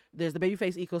Luther. There's the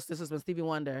Babyface ecosystem and Stevie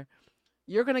Wonder.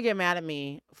 You're going to get mad at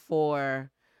me for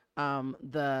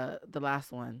the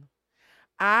last one.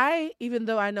 Even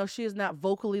though I know she is not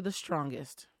vocally the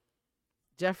strongest,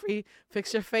 Jeffrey,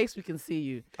 fix your face. We can see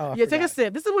you. Oh, I Yeah, take a forgot.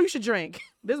 sip. This is what you should drink.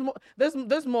 There's more.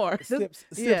 There's more. Sips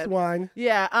yeah. wine.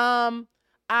 Yeah.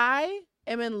 I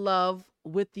am in love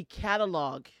with the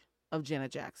catalog of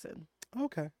Janet Jackson.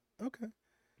 Okay.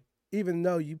 Even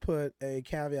though you put a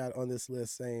caveat on this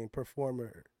list saying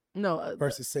performer No.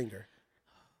 versus singer.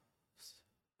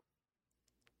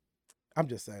 I'm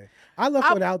just saying. I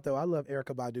left one out, though. I love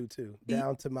Erykah Badu, too,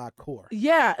 down to my core.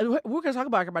 Yeah, and we're going to talk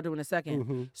about Erykah Badu in a second.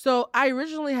 Mm-hmm. So I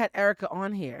originally had Erykah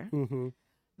on here. Mm-hmm.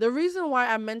 The reason why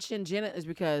I mentioned Janet is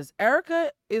because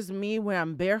Erykah is me when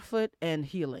I'm barefoot and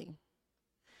healing.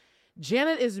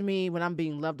 Janet is me when I'm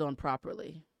being loved on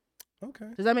properly. Okay.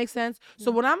 Does that make sense? So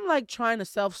when I'm like trying to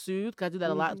self-soothe, 'cause I do that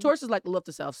a lot. Tauruses like love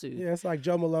to self-soothe. Yeah, it's like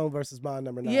Joe Malone versus Bond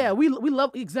number 9. Yeah, we love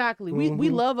exactly. We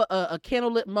love a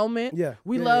candlelit moment. Yeah.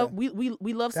 We yeah, love yeah.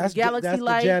 we love some That's galaxy that's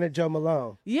light. the Janet Joe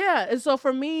Malone. Yeah, and so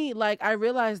for me, like I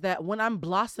realized that when I'm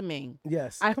blossoming,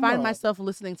 Yes. I come find on. myself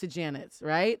listening to Janet's,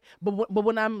 right? But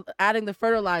when I'm adding the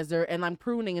fertilizer and I'm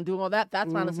pruning and doing all that,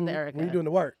 that's when I listen to Erykah. When you're doing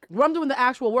the work. When I'm doing the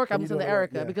actual work, I'm When you're listening to doing the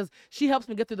Erykah work, yeah. because she helps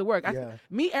me get through the work. Yeah.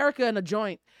 Me, Erykah, and a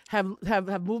joint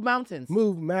have moved mountains.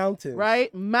 Move mountains.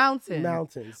 Right? Mountains.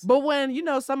 Mountains. But when,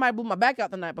 somebody blew my back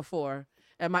out the night before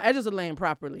and my edges are laying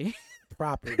properly,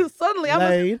 Properly. suddenly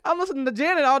I'm listening to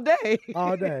Janet all day.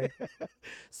 All day.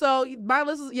 So my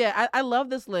list is, I love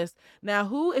this list. Now,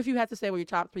 who, if you had to say, were your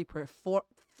top 3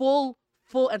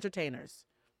 full entertainers?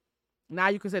 Now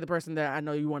you can say the person that I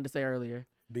know you wanted to say earlier.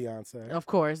 Beyonce. Of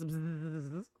course.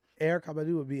 Erykah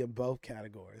Badu would be in both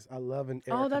categories. I love an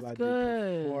Oh, Erykah that's Badu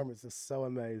good. performance. It's so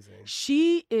amazing.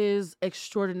 She is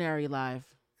extraordinary live.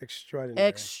 Extraordinary.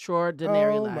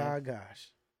 Extraordinary Oh live. my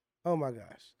gosh. Oh my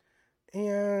gosh.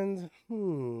 And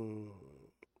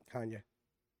Kanye.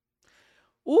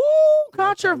 Ooh,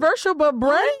 controversial but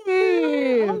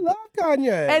brave. I love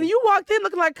Kanye. And you walked in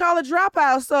looking like college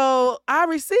dropout, so I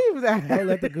received that. Don't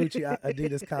let the Gucci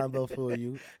Adidas combo fool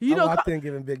you. You I know, walked in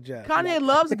giving Big Jeff. Kanye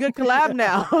loves a good collab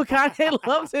now. Kanye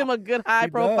loves him a good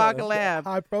high-profile collab.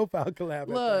 High-profile collab.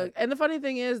 Look, and the funny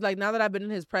thing is, like, now that I've been in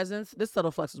his presence, this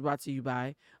subtle flex was brought to you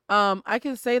by, I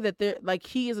can say that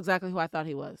he is exactly who I thought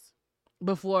he was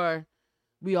before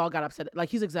we all got upset. Like,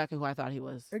 he's exactly who I thought he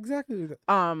was. Exactly.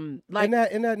 Like in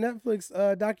that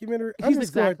Netflix documentary, he's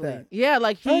underscored exactly that. yeah.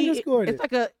 Like Underscored it's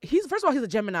it. like he's first of all he's a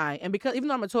Gemini, and because even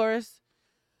though I'm a Taurus,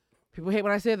 people hate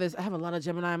when I say this. I have a lot of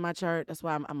Gemini in my chart. That's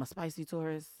why I'm a spicy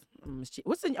Taurus.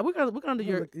 What's in we're gonna do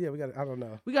your Yeah, we got. I don't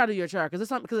know. we gotta do your chart because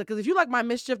if you like my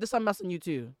mischief, there's something else in you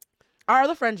too. Our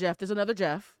other friend Jeff, there's another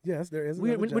Jeff. Yes, there is.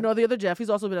 We know the other Jeff. He's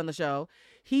also been on the show.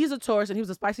 He's a Taurus and he was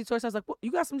a spicy Taurus. I was like, well,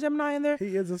 you got some Gemini in there?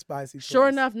 He is a spicy. Sure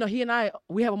Taurus. enough, no, he and I,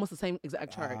 we have almost the same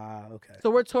exact chart. Ah, okay. So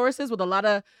we're Tauruses with a lot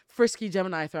of frisky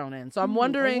Gemini thrown in. So I'm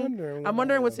wondering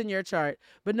what's in your chart.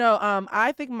 But no,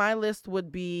 I think my list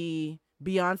would be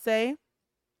Beyonce,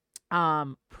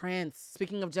 Prince.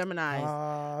 Speaking of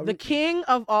Geminis, the king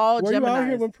of all were Geminis. you out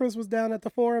here when Prince was down at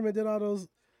the Forum and did all those?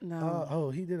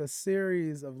 No. He did a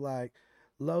series of like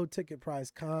low ticket price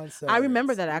concerts. I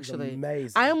remember that It was actually.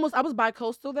 amazing. I was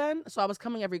bi-coastal then, so I was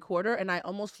coming every quarter, and I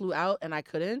almost flew out, and I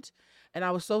couldn't, and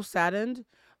I was so saddened.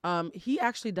 He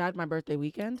actually died my birthday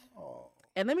weekend,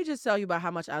 and let me just tell you about how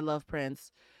much I love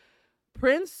Prince.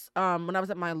 Prince, when I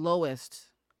was at my lowest,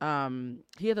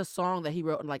 he had a song that he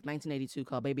wrote in like 1982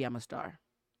 called "Baby I'm a Star."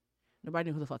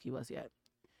 Nobody knew who the fuck he was yet.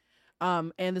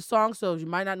 And the song, so you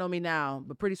might not know me now,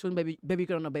 but pretty soon, baby, you're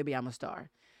gonna know "Baby I'm a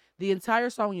Star." The entire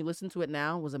song, when you listen to it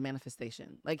now, was a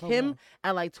manifestation. Like him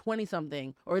at like 20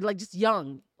 something, or like just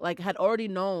young, like had already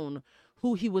known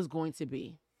who he was going to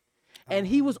be. And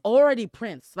he was already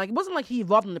Prince. Like it wasn't like he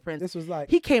evolved into Prince. This was like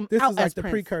he came This out is like as the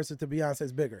Prince. precursor to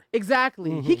Beyonce's Bigger.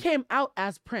 Exactly. He came out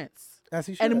as Prince. As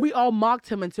he should. And we all mocked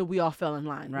him until we all fell in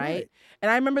line, right? And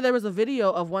I remember there was a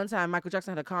video of one time Michael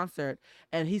Jackson had a concert,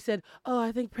 and he said, "Oh,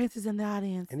 I think Prince is in the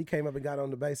audience." And he came up and got on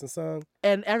the bass and sung.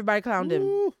 And everybody clowned him.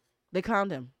 Woo. They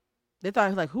clowned him. They thought he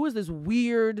was like, who is this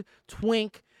weird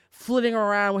twink flitting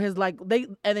around with his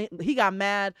he got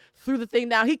mad, threw the thing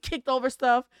down. He kicked over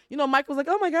stuff. Mike was like,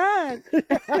 oh my God.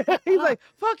 He's like,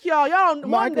 fuck y'all.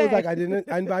 Mike was like, I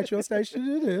invite you on stage to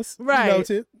do this. Right.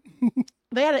 Noted.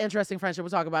 They had an interesting friendship.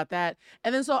 We'll talk about that.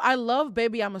 And then so I love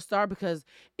Baby I'm a Star because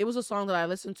it was a song that I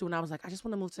listened to and I was like, I just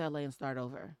want to move to LA and start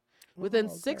over. Within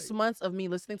 6 months of me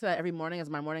listening to that every morning as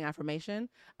my morning affirmation,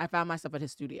 I found myself at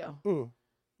his studio.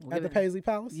 At the Paisley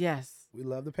Palace? Yes. We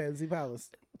love the Paisley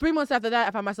Palace. 3 months after that,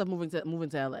 I found myself moving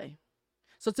to LA.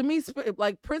 So to me,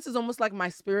 like Prince is almost like my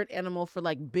spirit animal for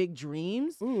like big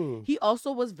dreams. He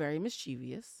also was very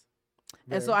mischievous.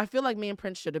 And so I feel like me and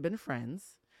Prince should have been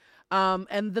friends.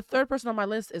 And the third person on my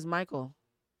list is Michael.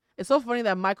 It's so funny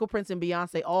that Michael, Prince, and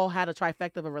Beyonce all had a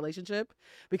trifecta of a relationship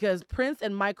because Prince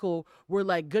and Michael were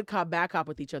like good cop, bad cop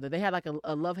with each other. They had like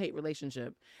a love-hate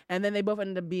relationship. And then they both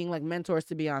ended up being like mentors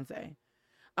to Beyonce.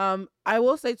 I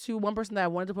will say too, one person that I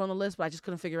wanted to put on the list, but I just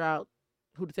couldn't figure out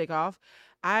who to take off.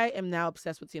 I am now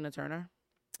obsessed with Tina Turner.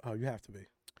 Oh, you have to be.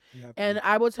 And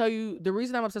I will tell you the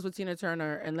reason I'm obsessed with Tina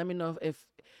Turner, and let me know if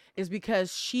is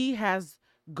because she has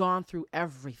gone through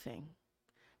everything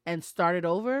and started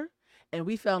over, and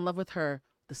we fell in love with her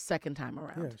the second time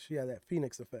around. Yeah, she had that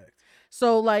Phoenix effect.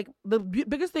 So like the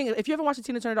biggest thing, if you haven't watched the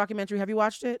Tina Turner documentary, have you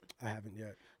watched it? I haven't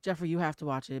yet. Jeffrey, you have to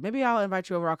watch it. Maybe I'll invite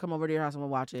you over. I'll come over to your house and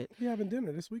we'll watch it. We're having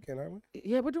dinner this weekend, aren't we?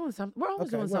 Yeah, we're doing something. We're always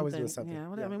doing something. Yeah,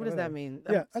 I mean, what does that mean?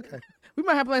 Yeah, okay. We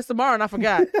might have plans tomorrow, and I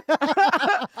forgot.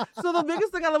 So the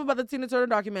biggest thing I love about the Tina Turner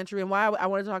documentary and why I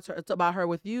wanted to talk about her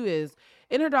with you is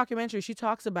in her documentary, she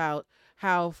talks about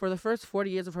how for the first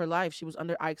 40 years of her life, she was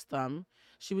under Ike's thumb.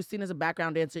 She was seen as a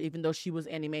background dancer, even though she was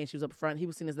Annie Mae and she was up front. He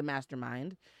was seen as the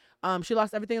mastermind. She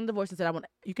lost everything in the divorce and said,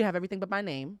 you can have everything but my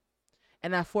name.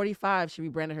 And at 45, she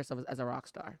rebranded herself as a rock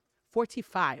star.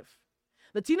 45.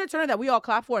 The Tina Turner that we all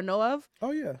clap for and know of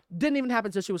didn't even happen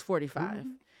until she was 45. Mm-hmm.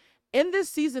 In this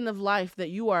season of life that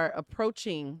you are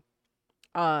approaching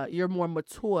your more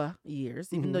mature years,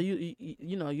 even though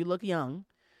you look young,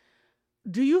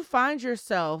 do you find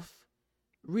yourself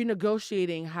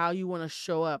renegotiating how you want to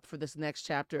show up for this next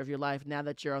chapter of your life now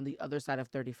that you're on the other side of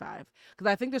 35? Because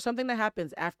I think there's something that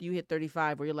happens after you hit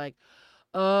 35 where you're like,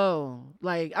 oh,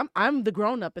 like I'm the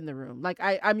grown up in the room. Like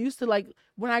I'm used to like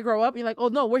when I grow up, you're like, oh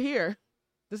no, we're here.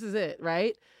 This is it,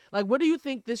 right? Like, what do you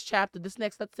think this chapter, this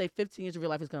next, let's say 15 years of your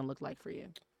life is going to look like for you?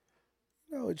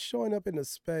 No, it's showing up in a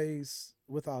space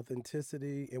with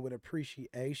authenticity and with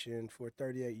appreciation for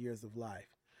 38 years of life.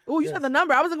 Oh, you said the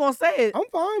number. I wasn't going to say it. I'm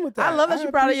fine with that. I love that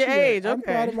you're proud of your age. Okay. I'm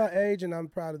proud of my age, and I'm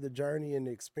proud of the journey and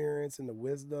the experience and the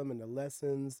wisdom and the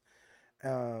lessons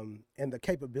and the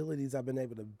capabilities I've been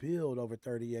able to build over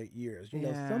 38 years. You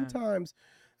know, sometimes,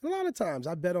 a lot of times,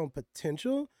 I bet on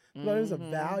potential, but there's a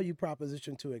value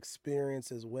proposition to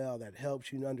experience as well that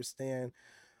helps you understand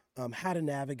how to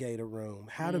navigate a room,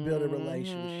 how to build a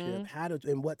relationship,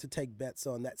 and what to take bets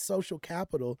on. That social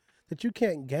capital that you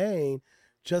can't gain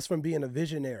just from being a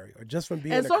visionary or just from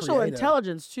being a social creative.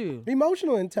 Intelligence too.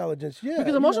 Emotional intelligence, yeah.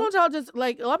 Because emotional intelligence,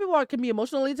 like a lot of people can be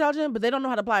emotionally intelligent, but they don't know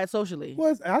how to apply it socially.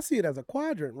 Well, I see it as a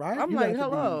quadrant, right? I'm like,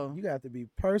 hello. You got to be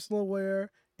personal aware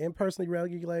and personally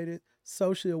regulated,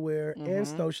 socially aware and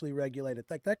socially regulated.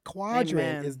 Like that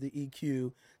quadrant is the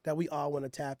EQ that we all want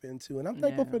to tap into. And I'm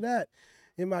thankful for that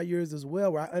in my years as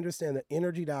well, where I understand the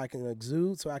energy that I can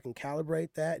exude so I can calibrate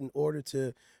that in order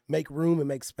to make room and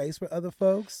make space for other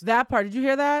folks. That part, did you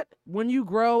hear that? When you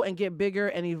grow and get bigger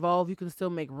and evolve, you can still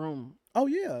make room. Oh,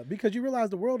 yeah, because you realize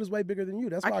the world is way bigger than you.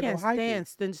 That's why I go hiking. I can't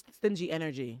stand stingy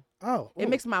energy. Oh. It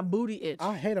makes my booty itch.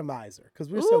 I hate a miser because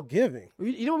we're so giving.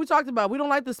 You know what we talked about? We don't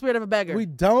like the spirit of a beggar. We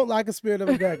don't like the spirit of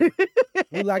a beggar.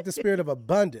 We like the spirit of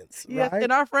abundance, yes, right?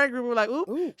 In our friend group, we're like,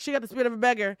 ooh, she got the spirit of a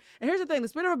beggar. And here's the thing. The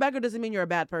spirit of a beggar doesn't mean you're a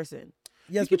bad person.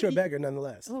 Yes, but you're a beggar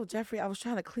nonetheless. Oh, Jeffrey, I was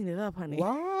trying to clean it up, honey.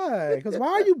 Why? Because why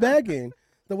are you begging?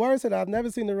 The word said, I've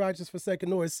never seen the righteous forsaken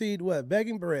nor his seed what?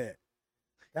 Begging bread.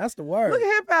 That's the word. Look at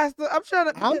here, Pastor.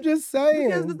 I'm just saying.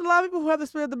 Because there's a lot of people who have the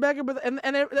spirit of the beggar, but and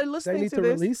they're listening they need to to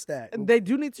this. Release that. They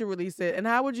do need to release it. And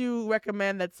how would you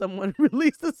recommend that someone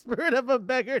release the spirit of a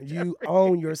beggar? You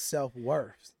own your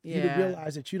self-worth. Yeah. You need to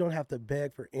realize that you don't have to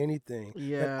beg for anything.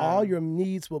 Yeah. That all your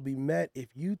needs will be met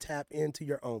if you tap into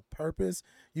your own purpose.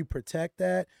 You protect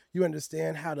that. You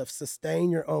understand how to sustain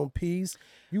your own peace.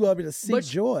 You are able to seek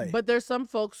joy. But there's some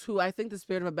folks who I think the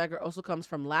spirit of a beggar also comes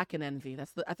from lack and envy.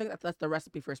 I think that's the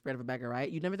recipe for a spirit of a beggar, right?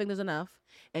 You never think there's enough,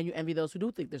 and you envy those who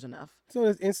do think there's enough.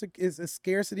 So it's a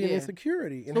scarcity and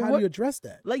insecurity. And so how do you address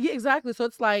that? Like, yeah, exactly. So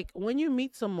it's like when you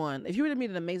meet someone, if you were to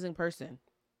meet an amazing person,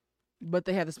 but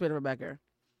they have the spirit of a beggar,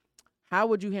 how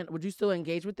would you handle? Would you still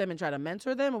engage with them and try to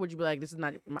mentor them, or would you be like, "This is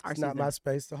not our season. Not my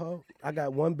space to hold. I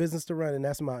got one business to run, and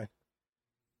that's mine."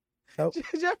 Nope.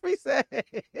 Jeffrey said,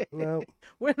 "No,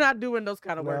 we're not doing those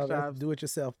kind of workshops.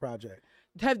 Do-it-yourself project."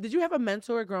 Did you have a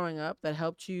mentor growing up that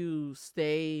helped you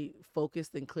stay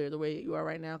focused and clear the way you are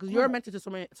right now? Because you're a mentor to so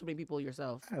many people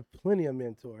yourself. I have plenty of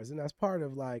mentors, and that's part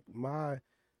of like my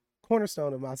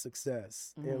cornerstone of my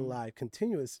success in life.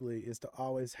 Continuously is to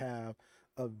always have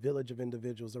a village of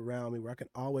individuals around me where I can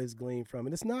always glean from.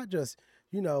 And it's not just,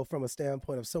 from a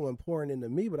standpoint of someone pouring into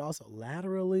me, but also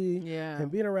laterally. Yeah.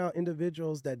 And being around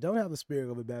individuals that don't have the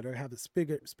spirit of a beggar, have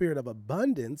the spirit of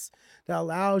abundance that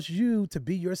allows you to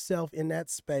be yourself in that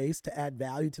space, to add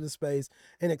value to the space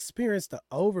and experience the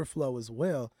overflow as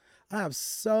well. I have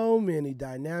so many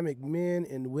dynamic men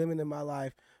and women in my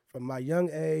life from my young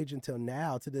age until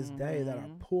now to this day that are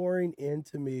pouring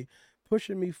into me,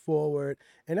 pushing me forward.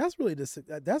 And that's really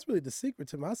the secret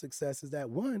to my success, is that,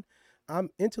 one, I'm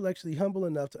intellectually humble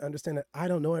enough to understand that I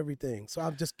don't know everything. So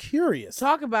I'm just curious.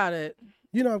 Talk about it.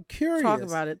 You know, I'm curious. Talk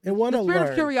about it. And want to The learn. spirit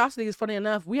of curiosity is funny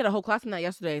enough. We had a whole class on that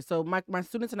yesterday. So my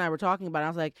students and I were talking about it. I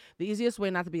was like, the easiest way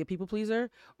not to be a people pleaser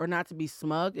or not to be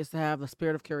smug is to have the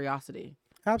spirit of curiosity.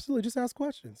 Absolutely. Just ask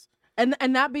questions. And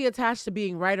not be attached to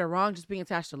being right or wrong, just being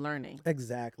attached to learning.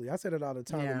 Exactly. I said it all the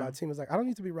time. Yeah. And my team is like, I don't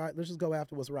need to be right. Let's just go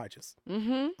after what's righteous.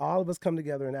 Mm-hmm. All of us come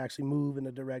together and actually move in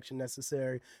the direction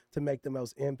necessary to make the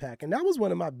most impact. And that was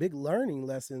one of my big learning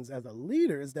lessons as a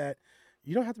leader, is that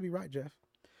you don't have to be right, Jeff.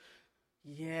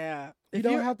 Yeah. You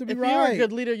don't have to be if right. If you're a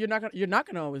good leader, you're not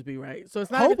gonna always be right. So it's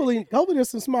not Hopefully there's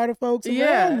some smarter folks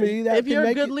around me that if can you're a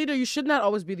make good it. leader, you should not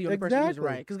always be the only person who's Exactly.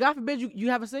 right. Because God forbid you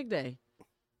have a sick day.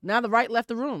 Now the right left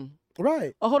the room.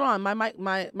 Right. Oh, hold on.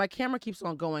 My camera keeps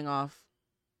on going off.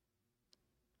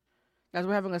 Guys,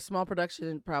 we're having a small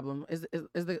production problem. Is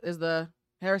the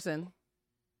Harrison?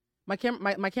 My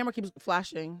camera keeps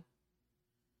flashing.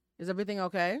 Is everything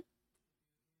okay?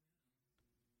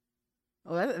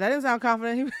 Oh, that didn't sound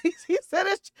confident. He said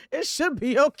it should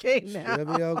be okay now.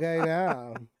 Should be okay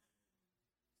now.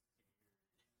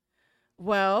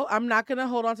 Well, I'm not gonna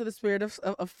hold on to the spirit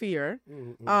of fear.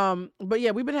 But yeah,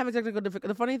 we've been having technical difficulties.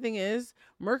 The funny thing is,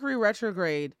 Mercury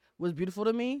retrograde was beautiful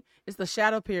to me. It's the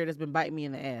shadow period that's been biting me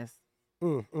in the ass.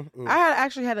 I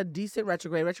actually had a decent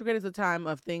retrograde. Retrograde is a time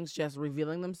of things just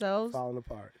revealing themselves, Falling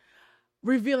apart.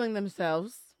 revealing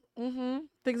themselves.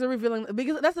 Things are revealing,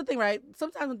 because that's the thing, right?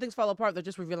 Sometimes when things fall apart, they're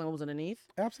just revealing what was underneath.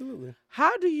 Absolutely.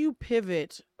 How do you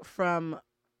pivot from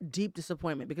deep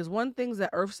disappointment? Because one thing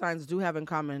that earth signs do have in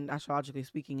common, astrologically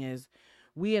speaking, is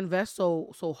we invest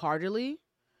so heartily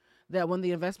that when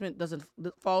the investment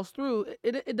falls through,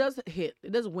 it does hit,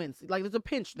 it does wince. Like there's a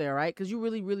pinch there, right? Because you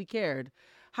really, really cared.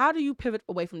 How do you pivot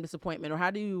away from disappointment, or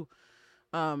how do you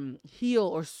heal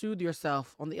or soothe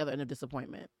yourself on the other end of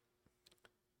disappointment?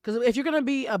 Because if you're going to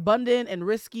be abundant and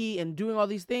risky and doing all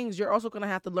these things, you're also going to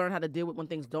have to learn how to deal with when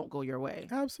things don't go your way.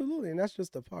 Absolutely. And that's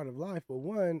just a part of life. But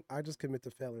one, I just commit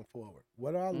to failing forward.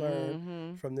 What do I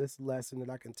learn from this lesson that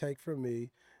I can take from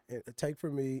me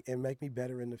and make me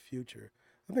better in the future?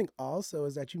 I think also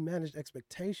is that you manage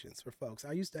expectations for folks.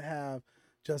 I used to have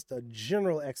just a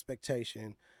general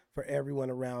expectation for everyone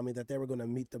around me that they were going to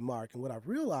meet the mark. And what I've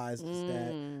realized is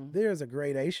that there's a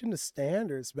gradation to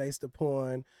standards based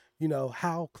upon,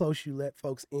 how close you let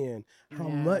folks in, how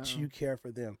much you care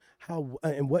for them,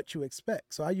 and what you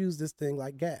expect. So I use this thing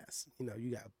like gas.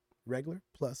 You got regular,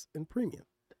 plus, and premium.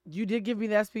 You did give me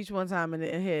that speech one time and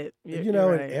it hit. And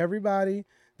everybody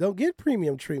don't get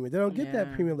premium treatment. They don't get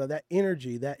that premium love, that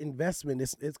energy, that investment.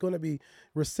 It's going to be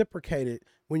reciprocated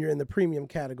when you're in the premium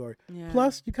category. Yeah.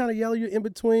 Plus, you kind of yellow, you're in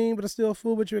between, but it's still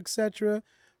full with you, etc.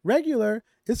 Regular,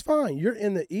 it's fine. You're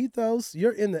in the ethos,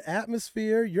 you're in the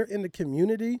atmosphere, you're in the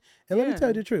community. And let me tell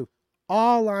you the truth,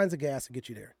 all lines of gas will get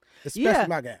you there. Especially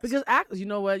my gas. Because you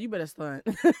know what? You better stunt.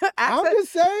 I'm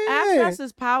just saying. Access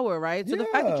is power, right? So the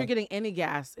fact that you're getting any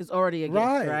gas is already a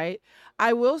gift, right?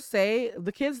 I will say,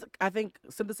 the kids, I think,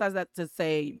 synthesize that to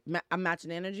say, I'm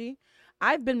matching energy.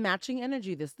 I've been matching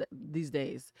energy these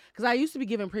days. Because I used to be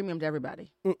giving premium to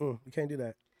everybody. You can't do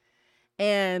that.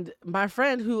 And my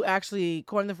friend who actually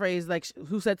coined the phrase, like,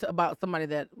 who said about somebody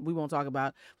that we won't talk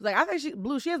about, was like, I think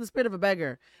she has the spirit of a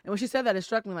beggar. And when she said that, it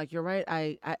struck me like, you're right.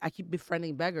 I keep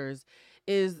befriending beggars.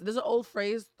 There's an old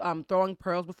phrase, throwing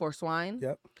pearls before swine.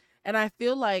 Yep. And I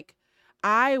feel like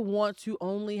I want to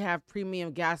only have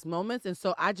premium gas moments. And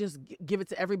so I just give it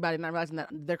to everybody, not realizing that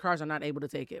their cars are not able to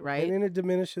take it, right? And then it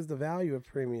diminishes the value of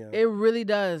premium. It really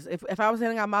does. If I was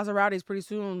handing out Maseratis pretty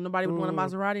soon, nobody would want a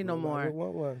Maserati no more. Would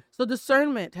want one. So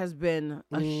discernment has been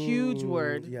a huge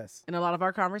word yes. in a lot of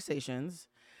our conversations.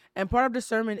 And part of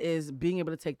discernment is being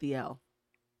able to take the L.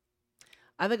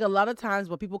 I think a lot of times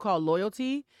what people call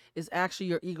loyalty is actually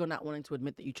your ego not wanting to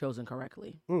admit that you chose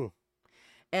incorrectly.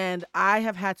 And I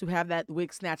have had to have that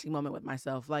wig snatching moment with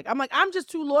myself. I'm just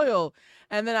too loyal.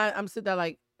 And then I'm sitting there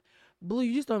like, Blue,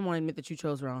 you just don't want to admit that you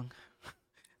chose wrong.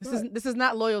 This is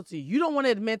not loyalty. You don't want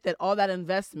to admit that all that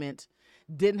investment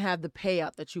didn't have the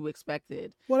payout that you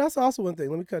expected. Well, that's also one thing.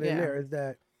 Let me cut in there, is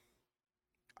that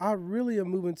I really am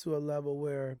moving to a level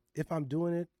where if I'm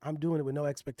doing it with no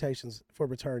expectations for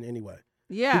return anyway.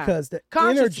 Yeah. Because the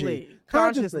consciously,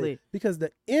 because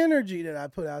the energy that I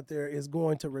put out there is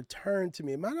going to return to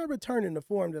me. It might not return in the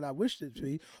form that I wished it to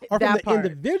be, or from the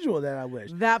individual that I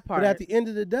wish. That part. But at the end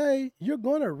of the day, you're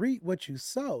going to reap what you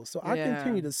sow. So I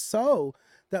continue to sow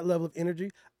that level of energy.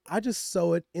 I just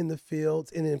sow it in the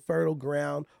fields and in fertile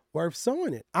ground worth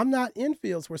sowing it. I'm not in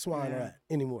fields where swine are at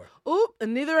anymore. Oop,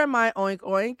 and neither am I. Oink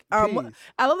oink. Peace.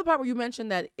 I love the part where you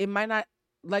mentioned that it might not,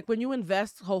 like when you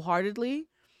invest wholeheartedly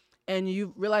and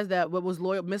you realize that what was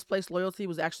misplaced loyalty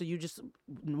was actually you just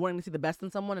wanting to see the best in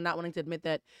someone and not wanting to admit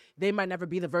that they might never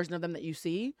be the version of them that you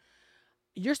see.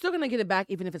 You're still going to get it back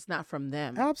even if it's not from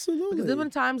them. Absolutely. Because there's been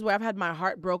times where I've had my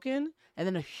heart broken and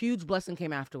then a huge blessing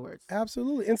came afterwards.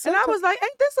 Absolutely. And I was like,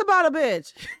 ain't this about a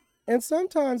bitch? And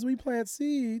sometimes we plant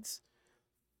seeds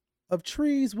of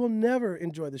trees we'll never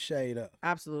enjoy the shade of.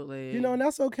 Absolutely. You know, and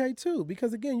that's okay too,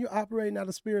 because again, you're operating out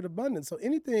of spirit of abundance. So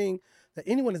anything that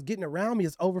anyone is getting around me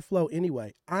is overflow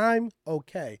anyway. I'm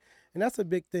okay. And that's a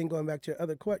big thing going back to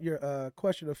your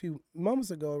question a few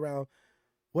moments ago around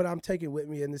what I'm taking with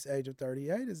me in this age of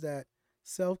 38 is that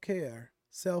self-care,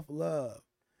 self-love,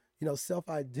 you know,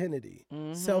 self-identity,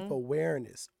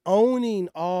 self-awareness, owning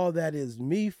all that is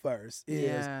me first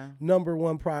is number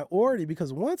one priority,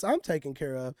 because once I'm taken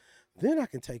care of, then I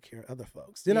can take care of other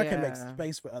folks. Then I can make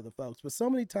space for other folks. But so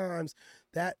many times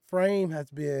that frame has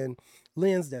been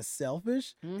lensed as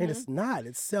selfish, and it's not.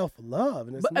 It's self-love.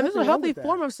 And there's a healthy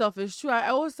form of selfish, too. I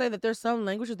always say that there's some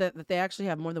languages that they actually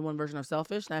have more than one version of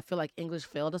selfish, and I feel like English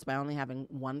failed us by only having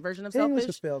one version of selfish. English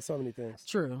has failed so many things.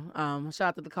 True. Shout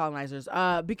out to the colonizers.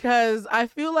 Because I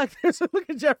feel like look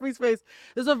at Jeffrey's face.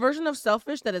 There's a version of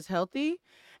selfish that is healthy.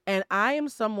 And I am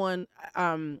someone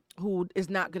who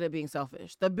is not good at being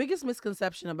selfish. The biggest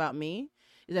misconception about me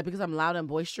is that because I'm loud and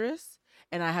boisterous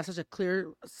and I have such a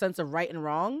clear sense of right and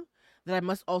wrong, that I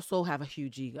must also have a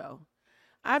huge ego.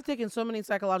 I've taken so many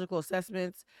psychological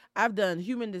assessments. I've done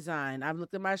human design. I've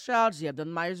looked at my astrology. I've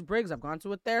done Myers-Briggs. I've gone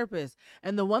to a therapist.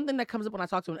 And the one thing that comes up when I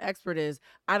talk to an expert is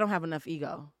I don't have enough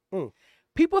ego.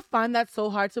 People find that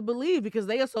so hard to believe because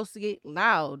they associate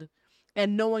loud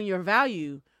and knowing your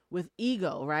value with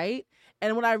ego, right?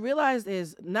 And what I realized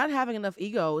is not having enough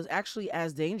ego is actually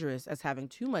as dangerous as having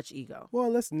too much ego. Well,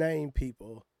 let's name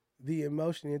people. The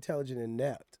emotionally intelligent and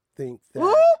inept think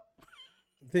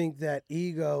that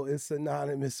ego is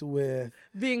synonymous with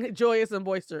being joyous and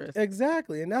boisterous.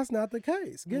 Exactly. And that's not the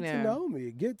case. Get to know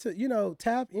me. Get to,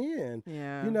 tap in.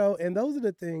 Yeah. And those are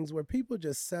the things where people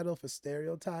just settle for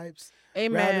stereotypes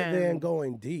Amen. rather than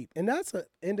going deep. And that's an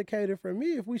indicator for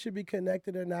me if we should be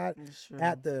connected or not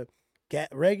at the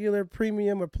regular,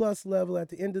 premium, or plus level. At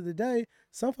the end of the day,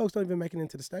 some folks don't even make it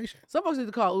into the station. Some folks need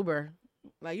to call Uber.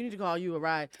 Like, you need to call you a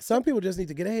ride. Some people just need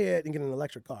to get ahead and get an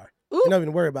electric car. You don't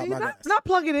even worry about my gas. Not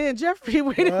plug it in, Jeffrey.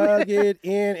 Wait plug it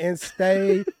in and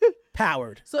stay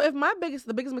powered. So if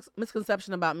the biggest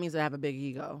misconception about me is that I have a big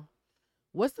ego,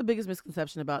 what's the biggest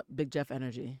misconception about Big Jeff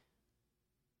energy?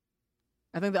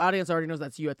 I think the audience already knows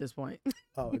that's you at this point.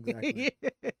 Oh, exactly.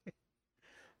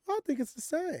 I think it's the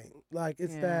same. Like,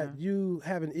 it's that you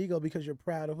have an ego because you're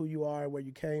proud of who you are and where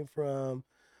you came from.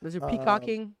 There's your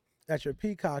peacocking. That you're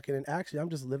peacocking, and actually I'm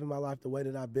just living my life the way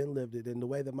that I've been lived it and the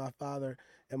way that my father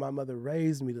and my mother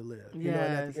raised me to live. You know,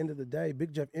 and at the end of the day,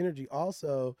 Big Jeff energy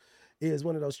also is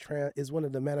one of those one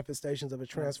of the manifestations of a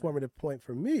transformative point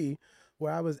for me,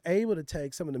 where I was able to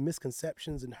take some of the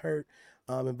misconceptions and hurt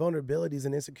and vulnerabilities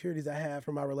and insecurities I had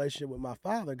from my relationship with my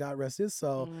father, God rest his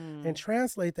soul, and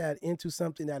translate that into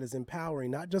something that is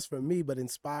empowering, not just for me, but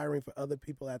inspiring for other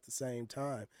people at the same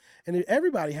time. And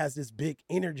everybody has this big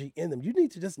energy in them. You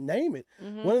need to just name it.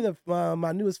 One of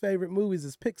my newest favorite movies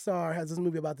is Pixar has this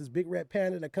movie about this big red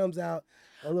panda that comes out.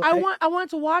 I wanted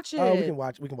to watch it. Oh, we can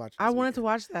watch it. I wanted to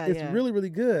watch that. It's really,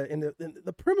 really good. And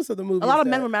the premise of the movie. A lot of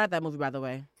men were mad at that movie, by the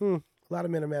way. A lot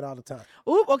of men are mad all the time.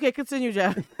 Ooh, okay, continue,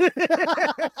 Jeff.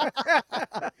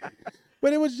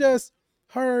 But it was just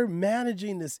her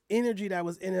managing this energy that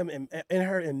was in him and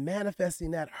her and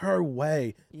manifesting that her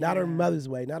way, not her mother's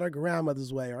way, not her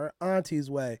grandmother's way, or her auntie's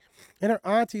way. And her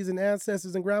aunties and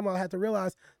ancestors and grandma had to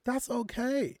realize that's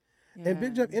okay. And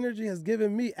Big Jeff energy has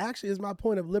given me, actually is my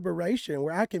point of liberation,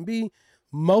 where I can be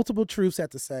multiple truths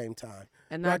at the same time.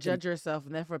 And not judge yourself,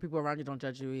 and therefore people around you don't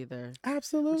judge you either.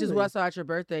 Absolutely. Which is what I saw at your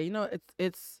birthday. You know,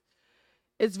 it's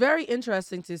very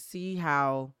interesting to see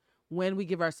how when we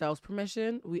give ourselves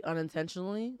permission, we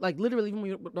unintentionally, like literally even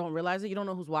when we don't realize it, you don't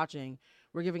know who's watching,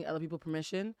 we're giving other people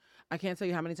permission. I can't tell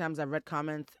you how many times I've read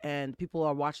comments and people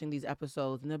are watching these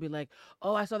episodes and they'll be like,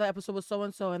 oh, I saw that episode with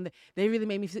so-and-so and they really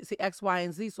made me see X, Y,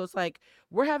 and Z. So it's like,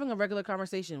 we're having a regular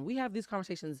conversation. We have these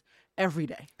conversations every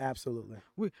day. Absolutely.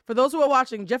 For those who are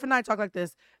watching, Jeff and I talk like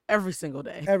this every single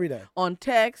day. Every day. On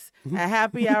text, at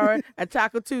happy hour, at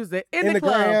Taco Tuesday, in the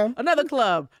club, gram. Another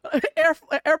club,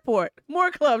 airport,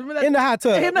 more clubs. In the hot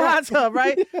tub. In the hot tub,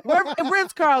 right?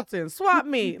 Ritz-Carlton, Swap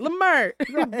Meet, Lamert,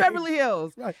 Beverly Hills.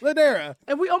 Right, Ladera.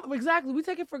 And we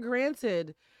take it for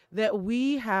granted that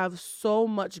we have so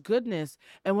much goodness.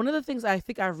 And one of the things I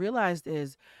think I realized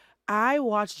is I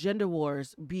watch gender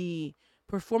wars be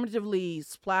performatively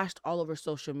splashed all over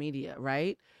social media,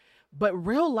 right? But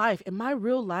in my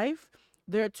real life,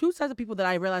 there are two types of people that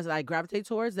I realize that I gravitate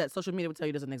towards that social media would tell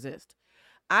you doesn't exist.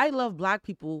 I love Black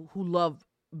people who love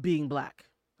being Black.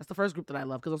 That's the first group that I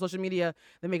love, because on social media,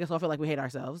 they make us all feel like we hate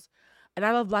ourselves. And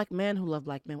I love Black men who love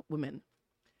Black women.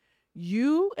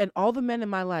 You and all the men in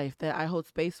my life that I hold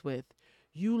space with,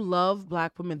 you love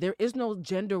Black women. There is no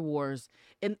gender wars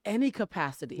in any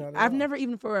capacity. I've never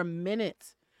even for a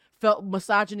minute felt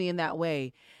misogyny in that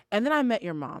way. And then I met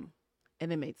your mom,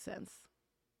 and it made sense.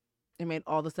 It made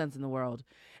all the sense in the world.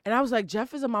 And I was like,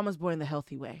 Jeff is a mama's boy in the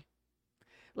healthy way.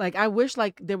 Like, I wish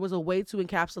like there was a way to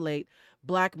encapsulate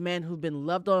Black men who've been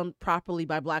loved on properly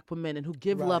by Black women and who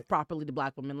give love properly to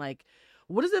Black women. Like,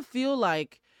 what does it feel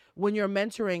like when you're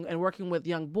mentoring and working with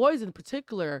young boys in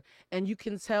particular, and you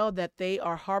can tell that they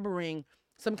are harboring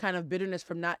some kind of bitterness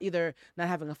from not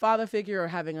having a father figure or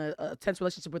having a tense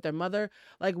relationship with their mother?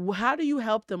 Like, how do you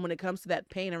help them when it comes to that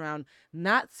pain around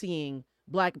not seeing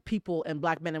Black people and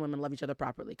Black men and women love each other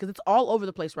properly? Because it's all over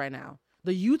the place right now.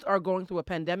 The youth are going through a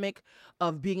pandemic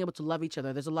of being able to love each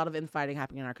other. There's a lot of infighting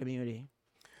happening in our community.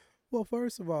 Well,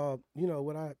 first of all, you know,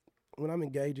 when I'm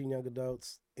engaging young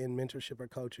adults in mentorship or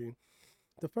coaching,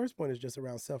 the first point is just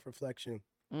around self-reflection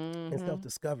and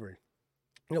self-discovery.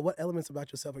 You know, what elements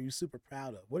about yourself are you super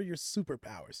proud of? What are your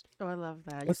superpowers? Oh, I love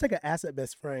that. Let's take an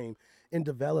asset-based frame in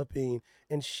developing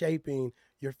and shaping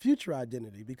your future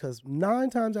identity, because 9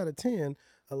 times out of 10,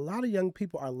 a lot of young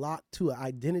people are locked to an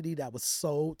identity that was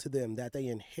sold to them, that they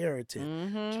inherited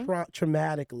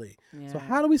traumatically. Yeah. So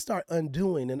how do we start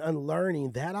undoing and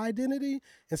unlearning that identity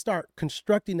and start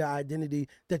constructing the identity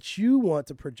that you want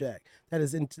to project, that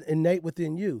is innate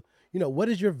within you? You know, what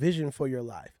is your vision for your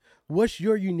life? What's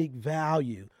your unique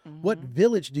value? What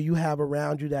village do you have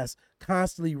around you that's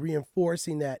constantly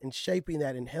reinforcing that and shaping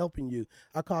that and helping you?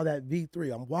 I call that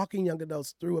V3. I'm walking young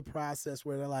adults through a process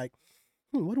where they're like,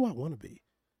 what do I want to be?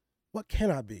 What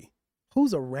can I be?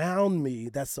 Who's around me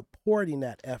that's supporting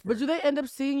that effort? But do they end up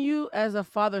seeing you as a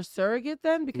father surrogate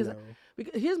then? Because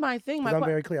here's my thing. I'm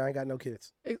very clear. I ain't got no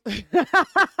kids.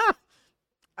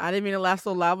 I didn't mean to laugh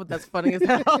so loud, but that's funny as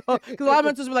hell. Because all I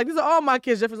meant to be like, these are all my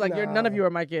kids. Jeffery's like, none of you are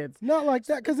my kids. Not like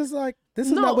that, because it's like, this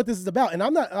is not what this is about. And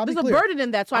I'm not, there's a burden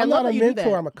in that, so I love that you do that. I'm not a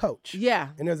mentor, I'm a coach. Yeah.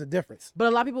 And there's a difference. But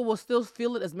a lot of people will still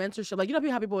feel it as mentorship. Like, you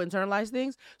know how people internalize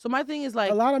things? So my thing is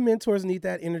like, a lot of mentors need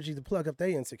that energy to plug up their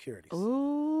insecurities.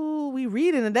 Ooh, we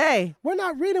reading today. We're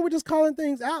not reading, we're just calling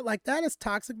things out. Like, that is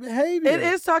toxic behavior. It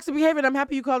is toxic behavior, and I'm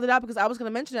happy you called it out, because I was going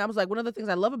to mention it. I was like, one of the things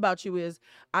I love about you is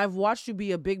I've watched you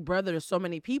be a big brother to so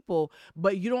many people,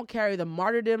 but you don't carry the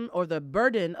martyrdom or the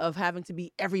burden of having to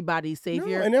be everybody's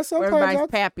savior, no, and there's sometimes or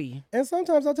everybody's pappy. And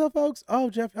sometimes I tell folks, oh,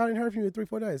 Jeff, I didn't hear from you in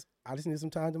 3-4 days. I just need some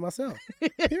time to myself,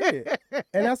 period.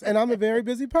 And I'm a very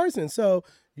busy person. So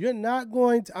you're not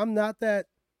going to, I'm not that.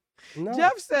 No.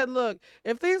 Jeff said, look,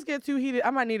 if things get too heated,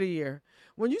 I might need a year.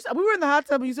 When you said, we were in the hot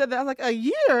tub and you said that, I was like, a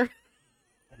year?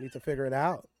 I need to figure it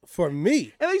out for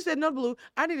me. And then you said, no, Blue,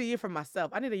 I need a year for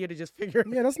myself. I need a year to just figure it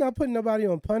out. Yeah, that's not putting nobody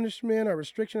on punishment or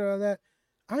restriction or all that.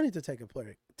 I need to take a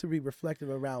break to be reflective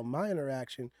around my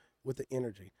interaction with the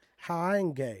energy, how I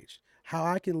engage, how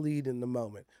I can lead in the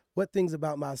moment, what things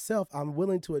about myself I'm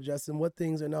willing to adjust, and what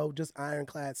things are just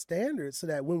ironclad standards, so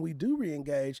that when we do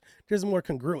re-engage, there's more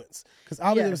congruence. Because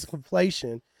obviously there's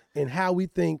conflation in how we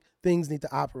think things need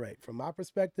to operate from my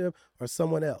perspective or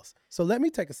someone else. So let me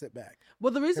take a sit back.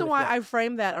 Well, the reason why I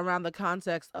frame that around the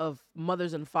context of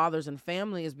mothers and fathers and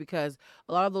family is because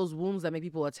a lot of those wounds that make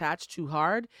people attach too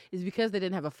hard is because they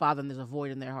didn't have a father and there's a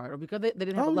void in their heart, or because they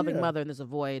didn't have a loving mother and there's a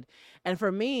void. And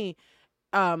for me,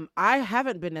 I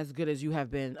haven't been as good as you have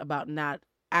been about not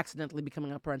accidentally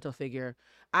becoming a parental figure.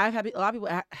 I've had a lot of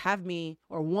people have me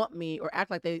or want me or act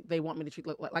like they want me to treat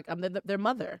like I'm their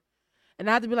mother. And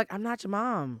I have to be like, I'm not your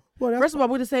mom. Well, first of all,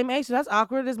 we're the same age, so that's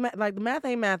awkward. It's like the math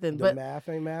ain't mathing. The math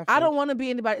ain't mathing. I don't want to be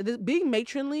anybody. Being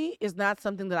matronly is not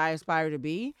something that I aspire to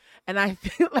be, and I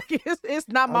feel like it's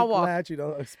not my walk. I'm glad you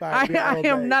don't aspire to be I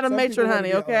am not a matron,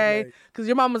 honey. Okay, because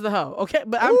your mama's the hoe. Okay,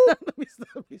 but I'm not. Let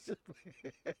me stop.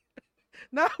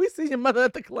 Now we see your mother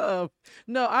at the club.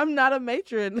 No, I'm not a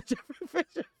matron.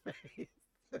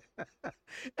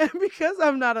 And because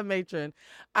I'm not a matron,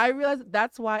 I realize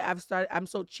that's why I'm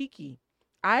so cheeky.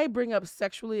 I bring up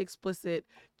sexually explicit,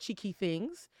 cheeky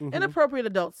things, inappropriate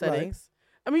adult settings.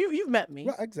 I mean, you've met me.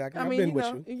 Well, exactly. I I've mean, been you with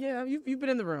know, you. yeah, you've been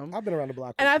in the room. I've been around the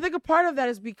block. And with I you. think a part of that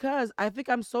is because I think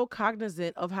I'm so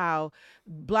cognizant of how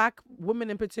Black women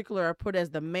in particular are put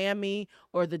as the mammy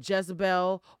or the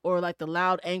Jezebel or like the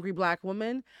loud, angry Black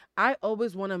woman. I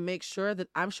always want to make sure that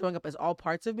I'm showing up as all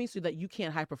parts of me so that you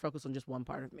can't hyper focus on just one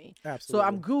part of me. Absolutely. So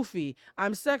I'm goofy,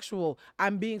 I'm sexual,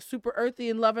 I'm being super earthy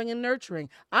and loving and nurturing.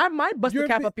 I might bust the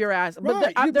cap up your ass, but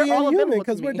Right, you're they're being all human available to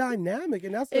because we're me. dynamic,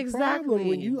 and that's the problem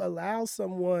when Exactly. you allow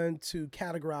someone to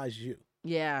categorize you.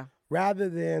 Yeah. Rather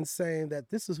than saying that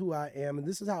this is who I am and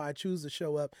this is how I choose to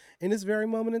show up in this very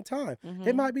moment in time.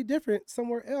 It might be different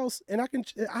somewhere else, and I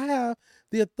have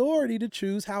the authority to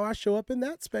choose how I show up in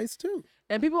that space too.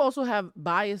 And people also have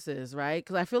biases, right?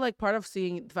 Because I feel like part of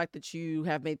seeing the fact that you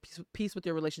have made peace with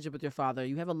your relationship with your father,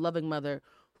 you have a loving mother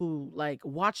who, like,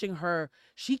 watching her,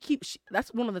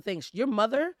 that's one of the things. Your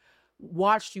mother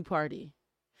watched you party.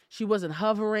 She wasn't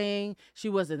hovering. She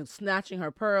wasn't snatching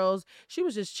her pearls. She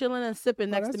was just chilling and sipping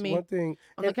next to That's me one thing.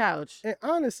 on the couch. And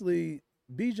honestly,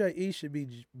 BJE should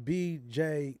be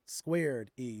BJ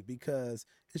squared E because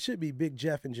it should be Big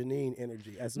Jeff and Janine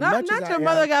energy. As Not much as your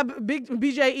mother got big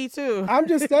BJE too. I'm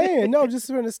just saying, no, just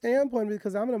from the standpoint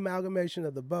because I'm an amalgamation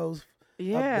of the both.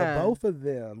 Yeah. Of the both of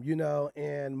them, you know,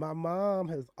 and my mom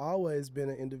has always been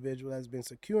an individual that's been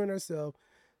secure in herself,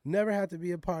 never had to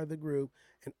be a part of the group,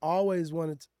 and always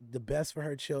wanted the best for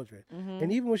her children.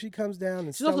 And even when she comes down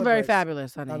and she's also very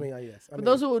fabulous, honey. I mean, yes. For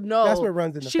those who know, that's what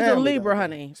runs in the she's family, a Libra, though.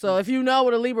 honey. So if you know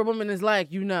what a Libra woman is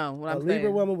like, you know what I'm saying. A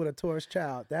Libra woman with a Taurus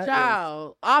child. That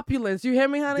Child, opulence. You hear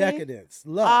me, honey? decadence,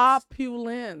 love.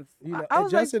 Opulence. You know, I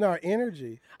was like, adjusting our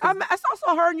energy. I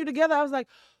saw her and you together. I was like,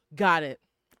 got it.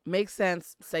 Makes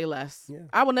sense. Say less. Yeah.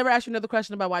 I will never ask you another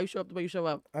question about why you show up the way you show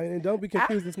up. I mean, and don't be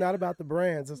confused. It's not about the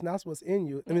brands. It's not what's in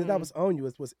you. I mean, it's not what's on you.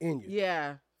 It's what's in you.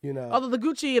 Yeah. You know. Although the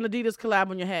Gucci and Adidas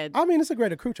collab on your head. I mean, it's a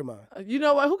great accoutrement. You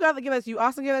know what? Who got to give that to you?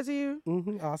 Austin gave that to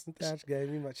you? Austin Thatch gave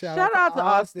me my shout out to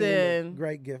Austin. Austin.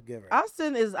 Great gift giver.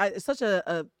 Austin is such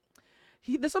a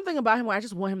there's something about him where I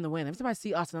just want him to win. Every time I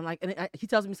see Austin, I'm like, and he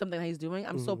tells me something that he's doing,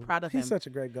 I'm so proud of him. He's such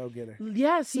a great go-getter.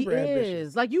 Yes, Super he ambitious.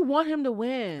 is. Like, you want him to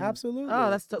win. Absolutely.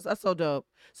 Oh, that's so dope.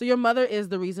 So your mother is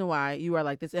the reason why you are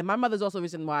like this, and my mother's also the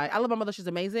reason why. I love my mother. She's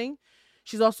amazing.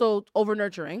 She's also over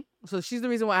nurturing, so she's the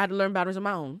reason why I had to learn boundaries on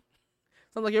my own.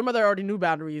 Sounds like your mother already knew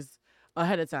boundaries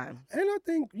ahead of time. And I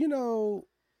think, you know,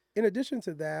 in addition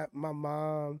to that, my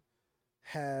mom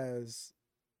has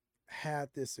had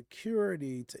this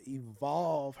security to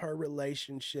evolve her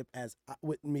relationship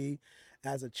with me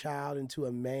as a child into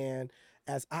a man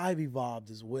as I've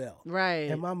evolved as well. Right.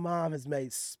 And my mom has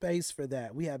made space for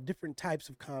that. We have different types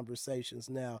of conversations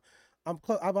now.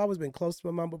 I've always been close to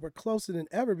my mom, but we're closer than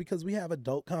ever because we have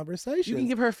adult conversations. You can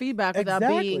give her feedback without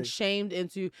being shamed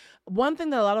into. One thing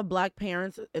that a lot of Black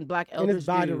parents and Black elders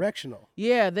and it's bidirectional.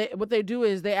 Yeah, what they do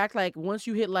is they act like once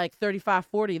you hit like 35,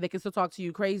 40, they can still talk to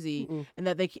you crazy and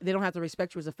that they don't have to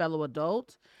respect you as a fellow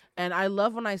adult. And I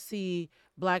love when I see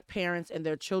Black parents and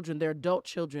their children, their adult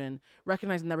children,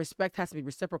 recognizing that respect has to be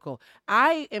reciprocal.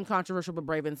 I am controversial but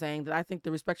brave in saying that I think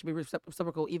the respect should be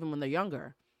reciprocal even when they're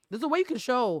younger. There's a way you can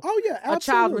show a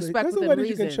child respect There's within a way that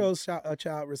reason. you can show a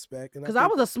child respect. Because I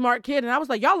was a smart kid, and I was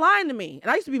like, y'all lying to me. And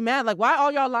I used to be mad, like, why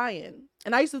all y'all lying?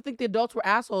 And I used to think the adults were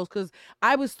assholes because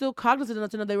I was still cognizant enough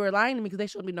to know they were lying to me because they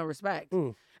showed me no respect.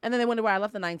 And then they wondered why I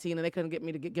left at 19 and they couldn't get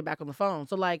me to get back on the phone.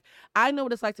 So, like, I know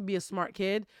what it's like to be a smart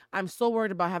kid. I'm so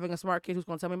worried about having a smart kid who's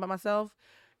going to tell me about myself.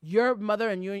 Your mother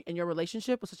and you and your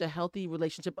relationship was such a healthy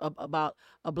relationship about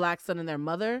a Black son and their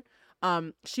mother.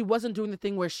 She wasn't doing the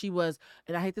thing where she was,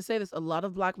 and I hate to say this, a lot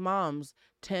of Black moms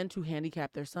tend to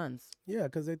handicap their sons. Yeah,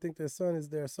 because they think their son is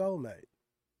their soulmate.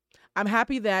 I'm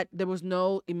happy that there was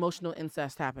no emotional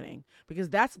incest happening because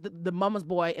that's the mama's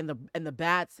boy in the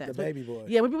bad sense. The baby boy.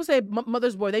 Yeah, when people say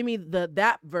mother's boy, they mean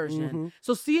that version.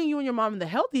 So seeing you and your mom in the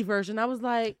healthy version, I was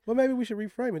like, well, maybe we should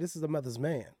reframe it. This is a mother's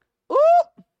man. Ooh.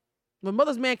 The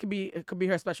mother's man could be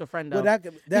her special friend, though. Well,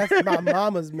 that's my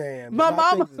mama's man. My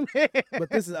mama's man. But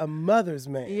this is a mother's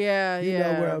man. Yeah, you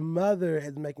know, where a mother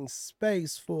is making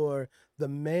space for the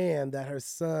man that her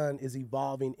son is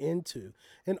evolving into.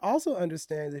 And also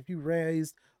understands if you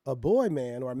raised a boy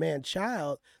man or a man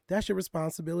child, that's your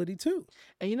responsibility too.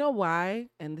 And you know why?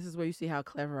 And this is where you see how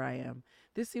clever I am.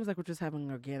 This seems like we're just having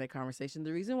an organic conversation.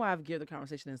 The reason why I've geared the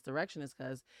conversation in this direction is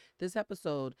because this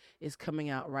episode is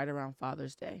coming out right around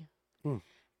Father's Day.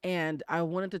 And I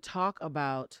wanted to talk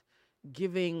about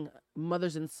giving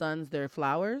mothers and sons their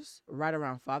flowers right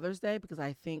around Father's Day because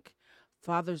I think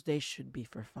Father's Day should be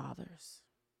for fathers.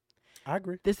 I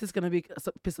agree. This is going to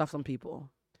piss off some people.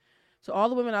 So all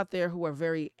the women out there who are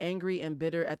very angry and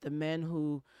bitter at the men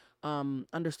who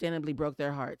understandably broke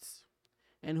their hearts,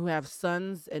 and who have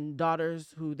sons and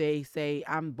daughters who they say,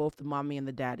 I'm both the mommy and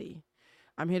the daddy,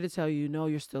 I'm here to tell you, no,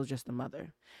 you're still just a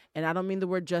mother. And I don't mean the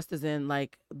word just as in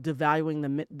like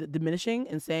devaluing the diminishing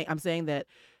and saying, I'm saying that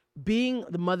being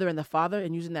the mother and the father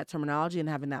and using that terminology and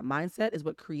having that mindset is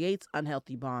what creates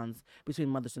unhealthy bonds between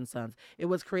mothers and sons. It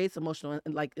was creates emotional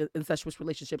and like incestuous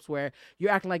relationships where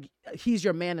you're acting like he's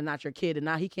your man and not your kid, and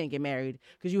now he can't get married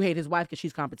because you hate his wife because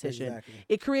she's competition. Exactly.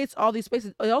 It creates all these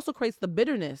spaces. It also creates the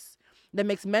bitterness that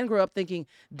makes men grow up thinking,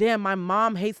 damn, my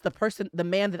mom hates the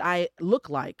man that I look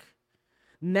like.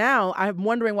 Now I'm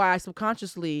wondering why I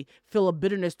subconsciously feel a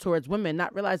bitterness towards women,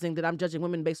 not realizing that I'm judging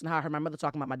women based on how I heard my mother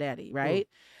talking about my daddy, right?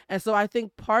 And so I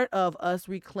think part of us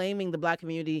reclaiming the Black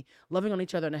community, loving on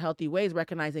each other in a healthy way, is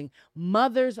recognizing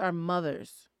mothers are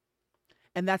mothers.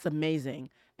 And that's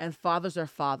amazing. And fathers are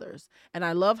fathers. And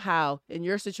I love how, in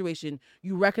your situation,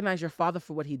 you recognize your father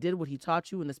for what he did, what he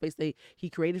taught you, in the space that he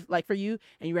created like for you,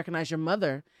 and you recognize your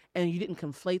mother, and you didn't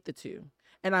conflate the two.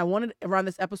 And I wanted around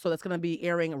this episode that's going to be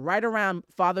airing right around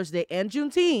Father's Day and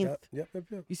Juneteenth. Yep.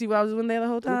 You see what I was doing there the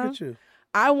whole time? Look at you.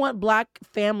 I want Black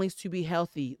families to be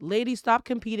healthy. Ladies, stop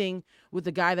competing with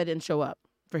the guy that didn't show up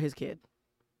for his kid.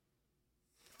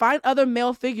 Find other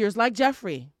male figures like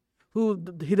Jeffrey, who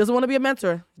he doesn't want to be a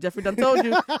mentor. Jeffrey done told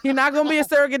you he's not going to be a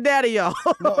surrogate daddy, y'all.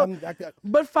 No,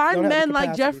 But find men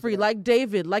like capacity Jeffrey, for that. like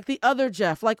David, like the other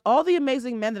Jeff, like all the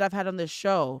amazing men that I've had on this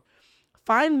show.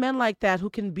 Find men like that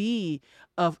who can be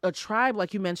of a tribe,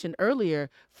 like you mentioned earlier,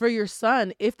 for your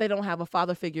son if they don't have a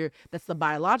father figure that's the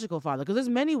biological father. Because there's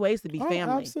many ways to be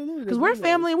family. Absolutely. Because we're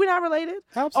family and we're not related.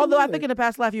 Absolutely. Although I think in the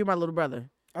past life you were my little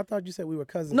brother. I thought you said we were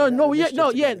cousins.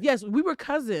 Yes, we were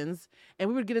cousins, and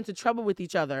we would get into trouble with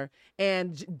each other.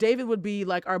 And David would be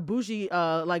like our bougie,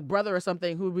 like brother or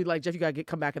something, who would be like, Jeff, you gotta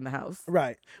come back in the house.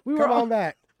 Right. We Come were all on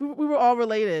back. We were all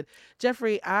related.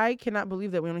 Jeffrey, I cannot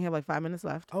believe that we only have like 5 minutes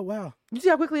left. Oh wow. You see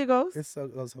how quickly it goes? It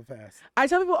goes so fast. I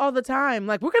tell people all the time,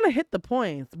 like, we're gonna hit the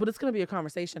points, but it's gonna be a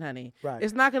conversation, honey. Right.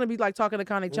 It's not gonna be like talking to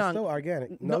Connie It's Chung. so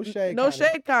organic. No shade. No Connie.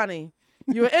 shade, Connie.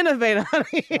 You're an innovator,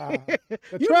 honey. The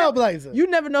trailblazer. You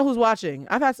never know who's watching.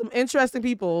 I've had some interesting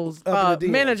people's Up in the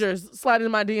DMs. managers slide in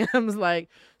my DMs like,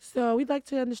 so we'd like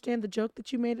to understand the joke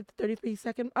that you made at the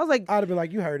 33-second. I was like, I'd have been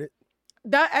like, you heard it.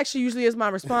 that actually usually is my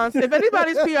response. If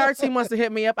anybody's PR team wants to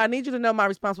hit me up, I need you to know my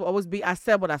response will always be, I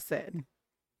said what I said.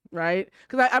 Right?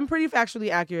 Because I'm pretty factually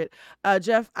accurate.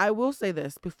 Jeff, I will say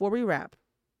this before we wrap.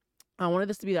 I wanted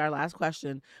this to be our last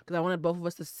question because I wanted both of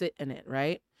us to sit in it,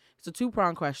 right? It's a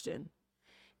 2-pronged question.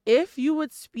 If you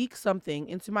would speak something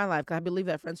into my life, because I believe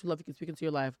that friends who love you can speak into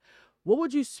your life, what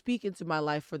would you speak into my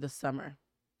life for the summer?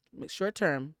 Short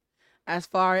term, as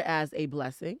far as a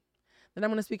blessing. Then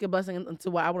I'm going to speak a blessing into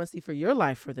what I want to see for your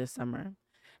life for this summer.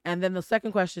 And then the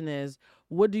second question is,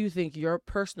 what do you think your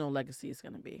personal legacy is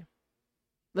going to be?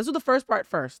 Let's do the first part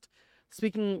first.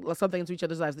 Speaking something into each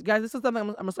other's lives. Guys, this is something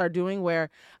I'm going to start doing where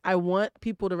I want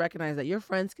people to recognize that your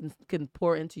friends can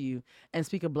pour into you and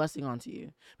speak a blessing onto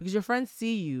you. Because your friends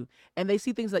see you and they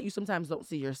see things that you sometimes don't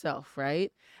see yourself,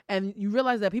 right? And you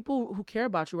realize that people who care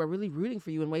about you are really rooting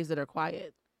for you in ways that are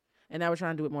quiet. And now we're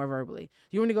trying to do it more verbally.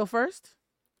 You want me to go first?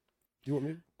 Do you want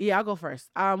me? Yeah, I'll go first.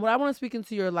 What I want to speak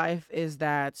into your life is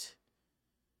that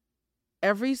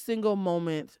every single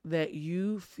moment that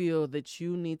you feel that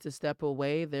you need to step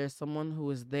away, there's someone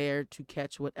who is there to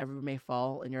catch whatever may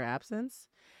fall in your absence,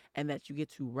 and that you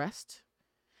get to rest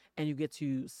and you get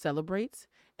to celebrate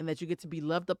and that you get to be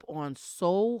loved up on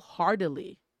so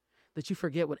heartily that you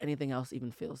forget what anything else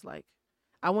even feels like.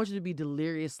 I want you to be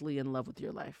deliriously in love with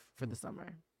your life for the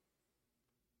summer.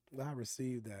 I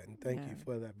received that, and thank you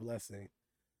for that blessing.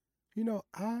 You know,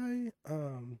 I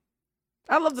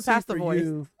love the pastor voice.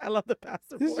 You, I love the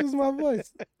pastor voice. This is my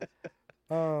voice.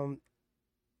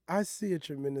 I see a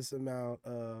tremendous amount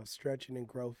of stretching and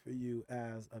growth for you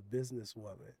as a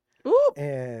businesswoman. Ooh.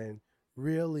 And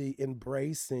really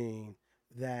embracing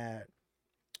that,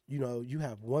 you know, you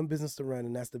have one business to run,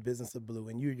 and that's the business of Blue,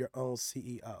 and you're your own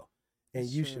CEO. And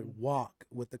you should walk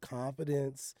with the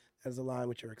confidence that is aligned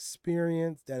with your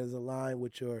experience, that is aligned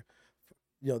with your,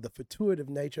 you know, the fortuitive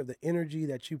nature of the energy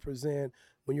that you present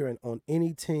when you're on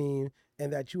any team,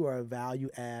 and that you are a value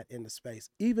add in the space.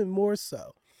 Even more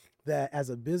so, that as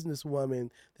a businesswoman,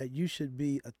 that you should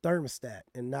be a thermostat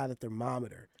and not a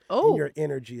thermometer in your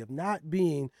energy, of not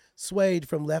being swayed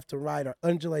from left to right or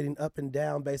undulating up and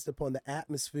down based upon the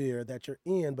atmosphere that you're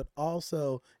in, but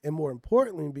also, and more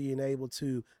importantly, being able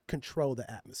to control the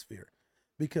atmosphere.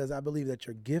 Because I believe that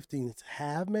your giftings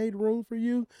have made room for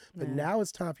you, but now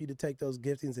it's time for you to take those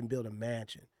giftings and build a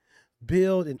mansion.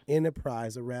 build an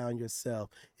enterprise around yourself,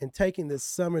 and taking this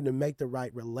summer to make the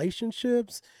right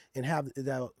relationships and have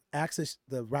access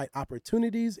the right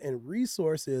opportunities and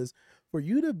resources for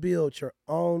you to build your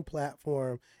own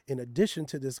platform in addition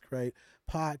to this great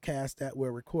podcast that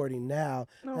we're recording now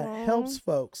that helps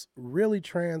folks really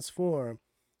transform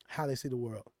how they see the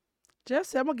world. Jeff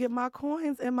said, I'm going to get my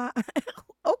coins and my...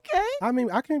 Okay. I mean,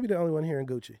 I can't be the only one here in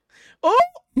Gucci. Oh!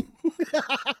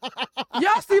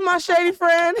 Y'all see my shady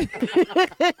friend?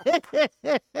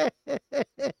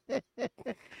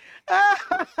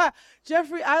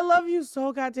 Jeffrey, I love you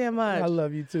so goddamn much. I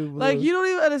love you too, Blue. Like, you don't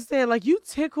even understand. Like, you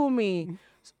tickle me.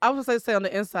 I was going to say on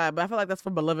the inside, but I feel like that's for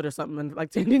Beloved or something. And,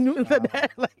 like, Tandy Newton said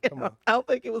that. Like, I don't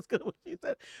think it was good what she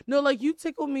said. No, like, you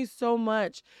tickle me so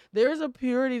much. There is a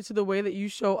purity to the way that you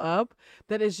show up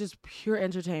that is just pure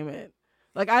entertainment.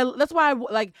 Like, I think that's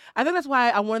why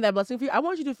I wanted that blessing for you. I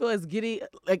want you to feel as giddy,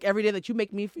 like, every day that you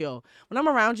make me feel. When I'm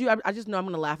around you, I just know I'm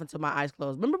going to laugh until my eyes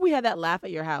close. Remember we had that laugh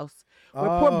at your house where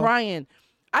poor Brian,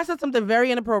 I said something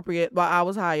very inappropriate while I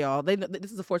was high, y'all. They know,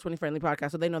 this is a 420 friendly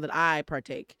podcast, so they know that I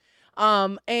partake.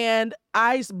 And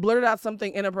I blurted out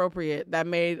something inappropriate that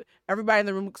made everybody in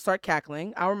the room start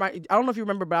cackling. I don't know if you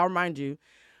remember, but I'll remind you.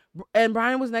 And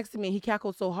Brian was next to me and he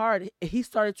cackled so hard, he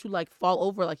started to like fall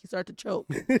over, like he started to choke.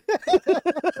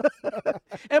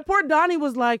 And poor Donnie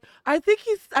was like, I think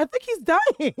he's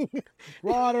dying.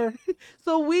 Water.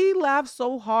 So we laughed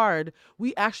so hard,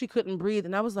 we actually couldn't breathe.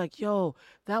 And I was like, yo,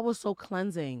 that was so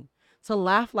cleansing to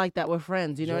laugh like that with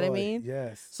friends. You know what I mean?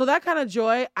 Yes. So that kind of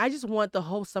joy, I just want the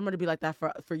whole summer to be like that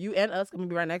for you and us. I'm going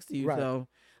to be right next to you. Right. So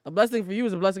a blessing for you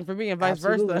is a blessing for me and vice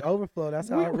versa. Overflow. That's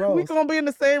how it rolls. We're going to be in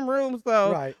the same room,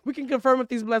 so we can confirm if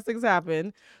these blessings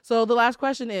happen. So the last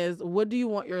question is, what do you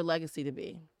want your legacy to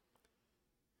be?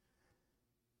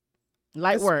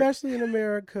 Light work. Especially in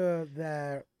America,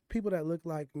 that people that look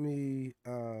like me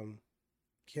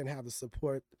can have the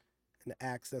support and the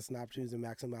access and opportunities to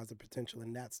maximize the potential,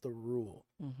 and that's the rule.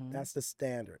 Mm-hmm. That's the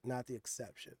standard, not the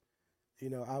exception. You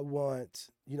know, I want,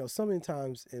 so many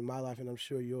times in my life, and I'm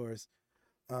sure yours,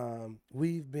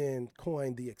 we've been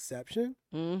coined the exception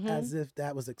as if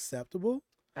that was acceptable.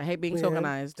 I hate being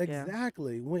tokenized.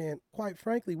 Exactly. Yeah. When, quite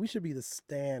frankly, we should be the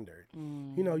standard.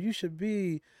 You should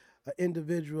be an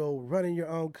individual running your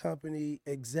own company,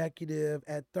 executive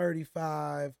at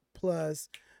 35 plus,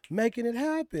 making it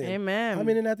happen. Amen. I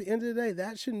mean, and at the end of the day,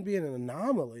 that shouldn't be an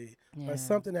anomaly or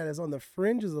something that is on the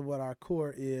fringes of what our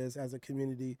core is as a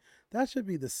community. That should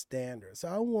be the standard. So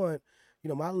I want,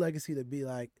 my legacy to be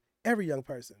like, every young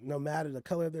person, no matter the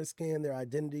color of their skin, their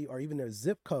identity, or even their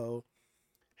zip code,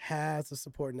 has the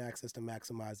support and access to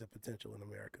maximize their potential in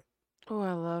America. Oh,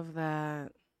 I love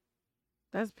that.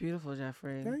 That's beautiful,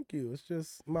 Jeffrey. Thank you. It's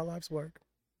just my life's work.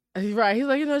 Right. He's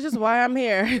like, it's just why I'm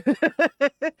here.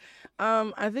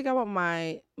 I think I want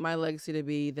my legacy to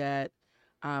be that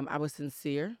I was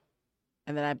sincere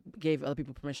and that I gave other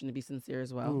people permission to be sincere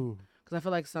as well. Because I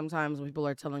feel like sometimes when people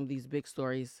are telling these big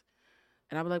stories,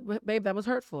 and I'm like, babe, that was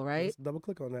hurtful, right? Let's double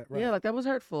click on that, right? Yeah, like that was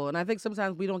hurtful. And I think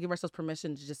sometimes we don't give ourselves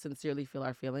permission to just sincerely feel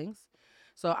our feelings.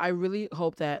 So I really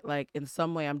hope that, like, in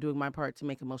some way I'm doing my part to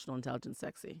make emotional intelligence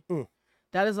sexy.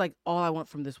 That is, like, all I want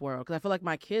from this world. Because I feel like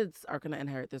my kids are going to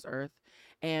inherit this earth.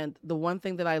 And the one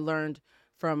thing that I learned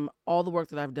from all the work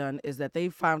that I've done is that they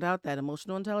found out that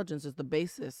emotional intelligence is the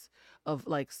basis of,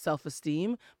 like,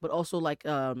 self-esteem, but also, like,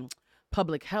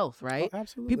 public health, right? Oh,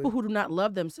 absolutely. People who do not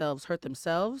love themselves hurt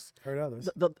themselves, hurt others,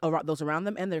 those around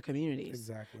them, and their communities.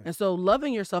 Exactly. And so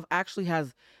loving yourself actually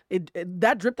has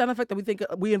that drip down effect that we think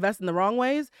we invest in the wrong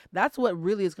ways. That's what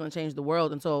really is going to change the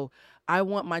world. And so I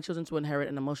want my children to inherit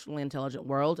an emotionally intelligent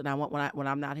world. And I want when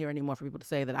I'm not here anymore for people to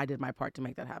say that I did my part to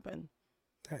make that happen.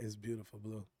 That is beautiful,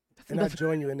 Blue. And I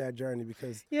join you in that journey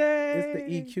because Yay.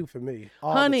 It's the EQ for me.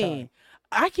 All Honey, the time.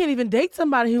 I can't even date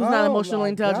somebody who's not emotionally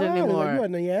intelligent anymore. Like, you a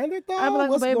Neanderthal? I'm like,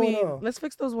 what's baby, going on? let's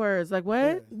fix those words. Like, what?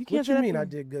 Yeah. You can't what say you that mean for... I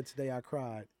did good today? I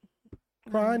cried.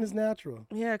 Crying is natural.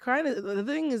 Yeah, the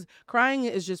thing is, crying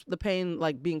is just the pain,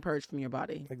 like, being purged from your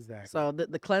body. Exactly. So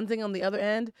the cleansing on the other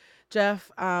end,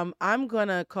 Jeff, I'm going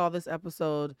to call this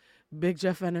episode Big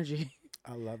Jeff Energy.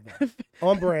 I love that.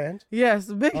 On brand. Yes.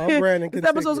 On brand and this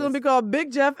episode's going to be called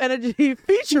Big Jeff Energy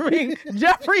featuring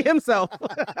Jeffrey himself.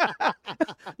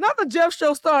 Not the Jeff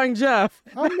Show starring Jeff.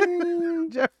 I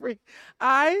mean, Jeffrey.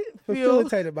 I feel...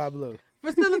 Facilitated by Blue.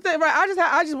 Facilitate, right?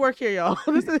 I just work here, y'all.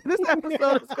 This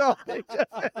episode is called Big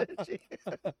Jeff Energy.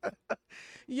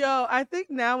 Yo, I think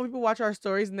now when people watch our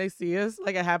stories and they see us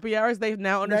like at happy hours, they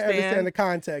now They understand. understand the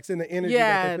context and the energy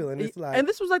that they're feeling. It's like, and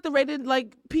this was like the rated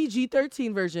like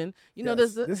PG-13 version. You know,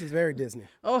 yes, this is very Disney.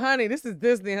 Oh, honey, this is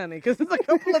Disney, honey, because it's a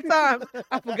couple of times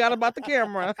I forgot about the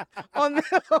camera. On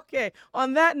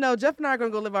that note, Jeff and I are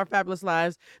going to go live our fabulous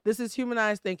lives. This is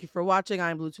Humanized. Thank you for watching.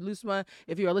 I'm Blue Tulusma.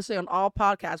 If you are listening on all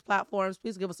podcast platforms,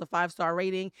 please give us a 5-star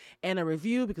rating and a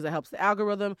review because it helps the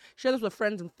algorithm. Share this with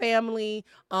friends and family.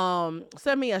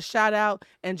 Send me a shout out,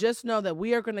 and just know that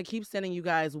we are going to keep sending you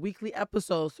guys weekly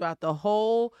episodes throughout the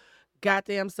whole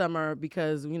goddamn summer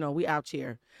because, you know, we out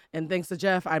here. And thanks to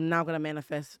Jeff, I'm now going to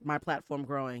manifest my platform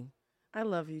growing. I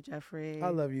love you, Jeffrey. I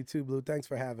love you too, Blue. Thanks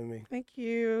for having me. Thank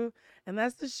you. And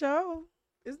that's the show.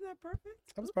 Isn't that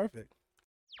perfect? That was perfect.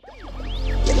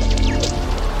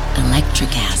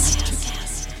 Electricast.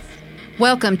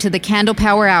 Welcome to the Candle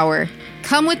Power Hour.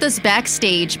 Come with us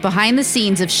backstage behind the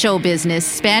scenes of show business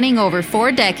spanning over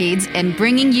 4 decades and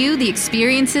bringing you the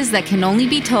experiences that can only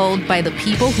be told by the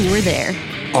people who were there.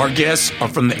 Our guests are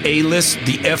from the A-list,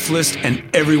 the F-list, and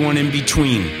everyone in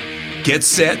between. Get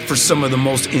set for some of the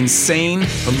most insane,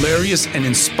 hilarious, and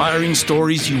inspiring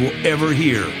stories you will ever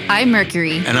hear. I'm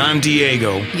Mercury. And I'm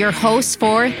Diego. Your host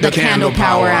for the Candle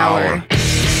Power Hour.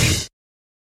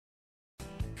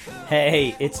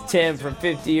 Hey, it's Tim from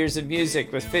 50 Years of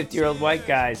Music with 50-Year-Old White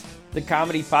Guys, the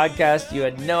comedy podcast you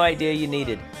had no idea you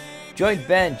needed. Join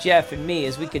Ben, Jeff, and me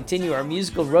as we continue our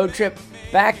musical road trip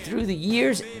back through the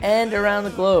years and around the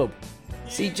globe.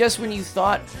 See, just when you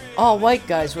thought all white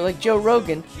guys were like Joe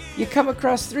Rogan, you come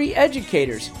across 3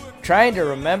 educators trying to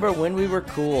remember when we were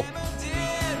cool.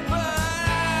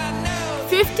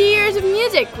 50 Years of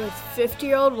Music with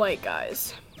 50-Year-Old White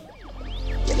Guys.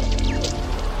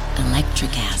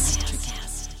 Electricast.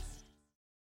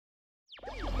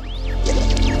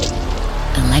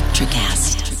 Electricast.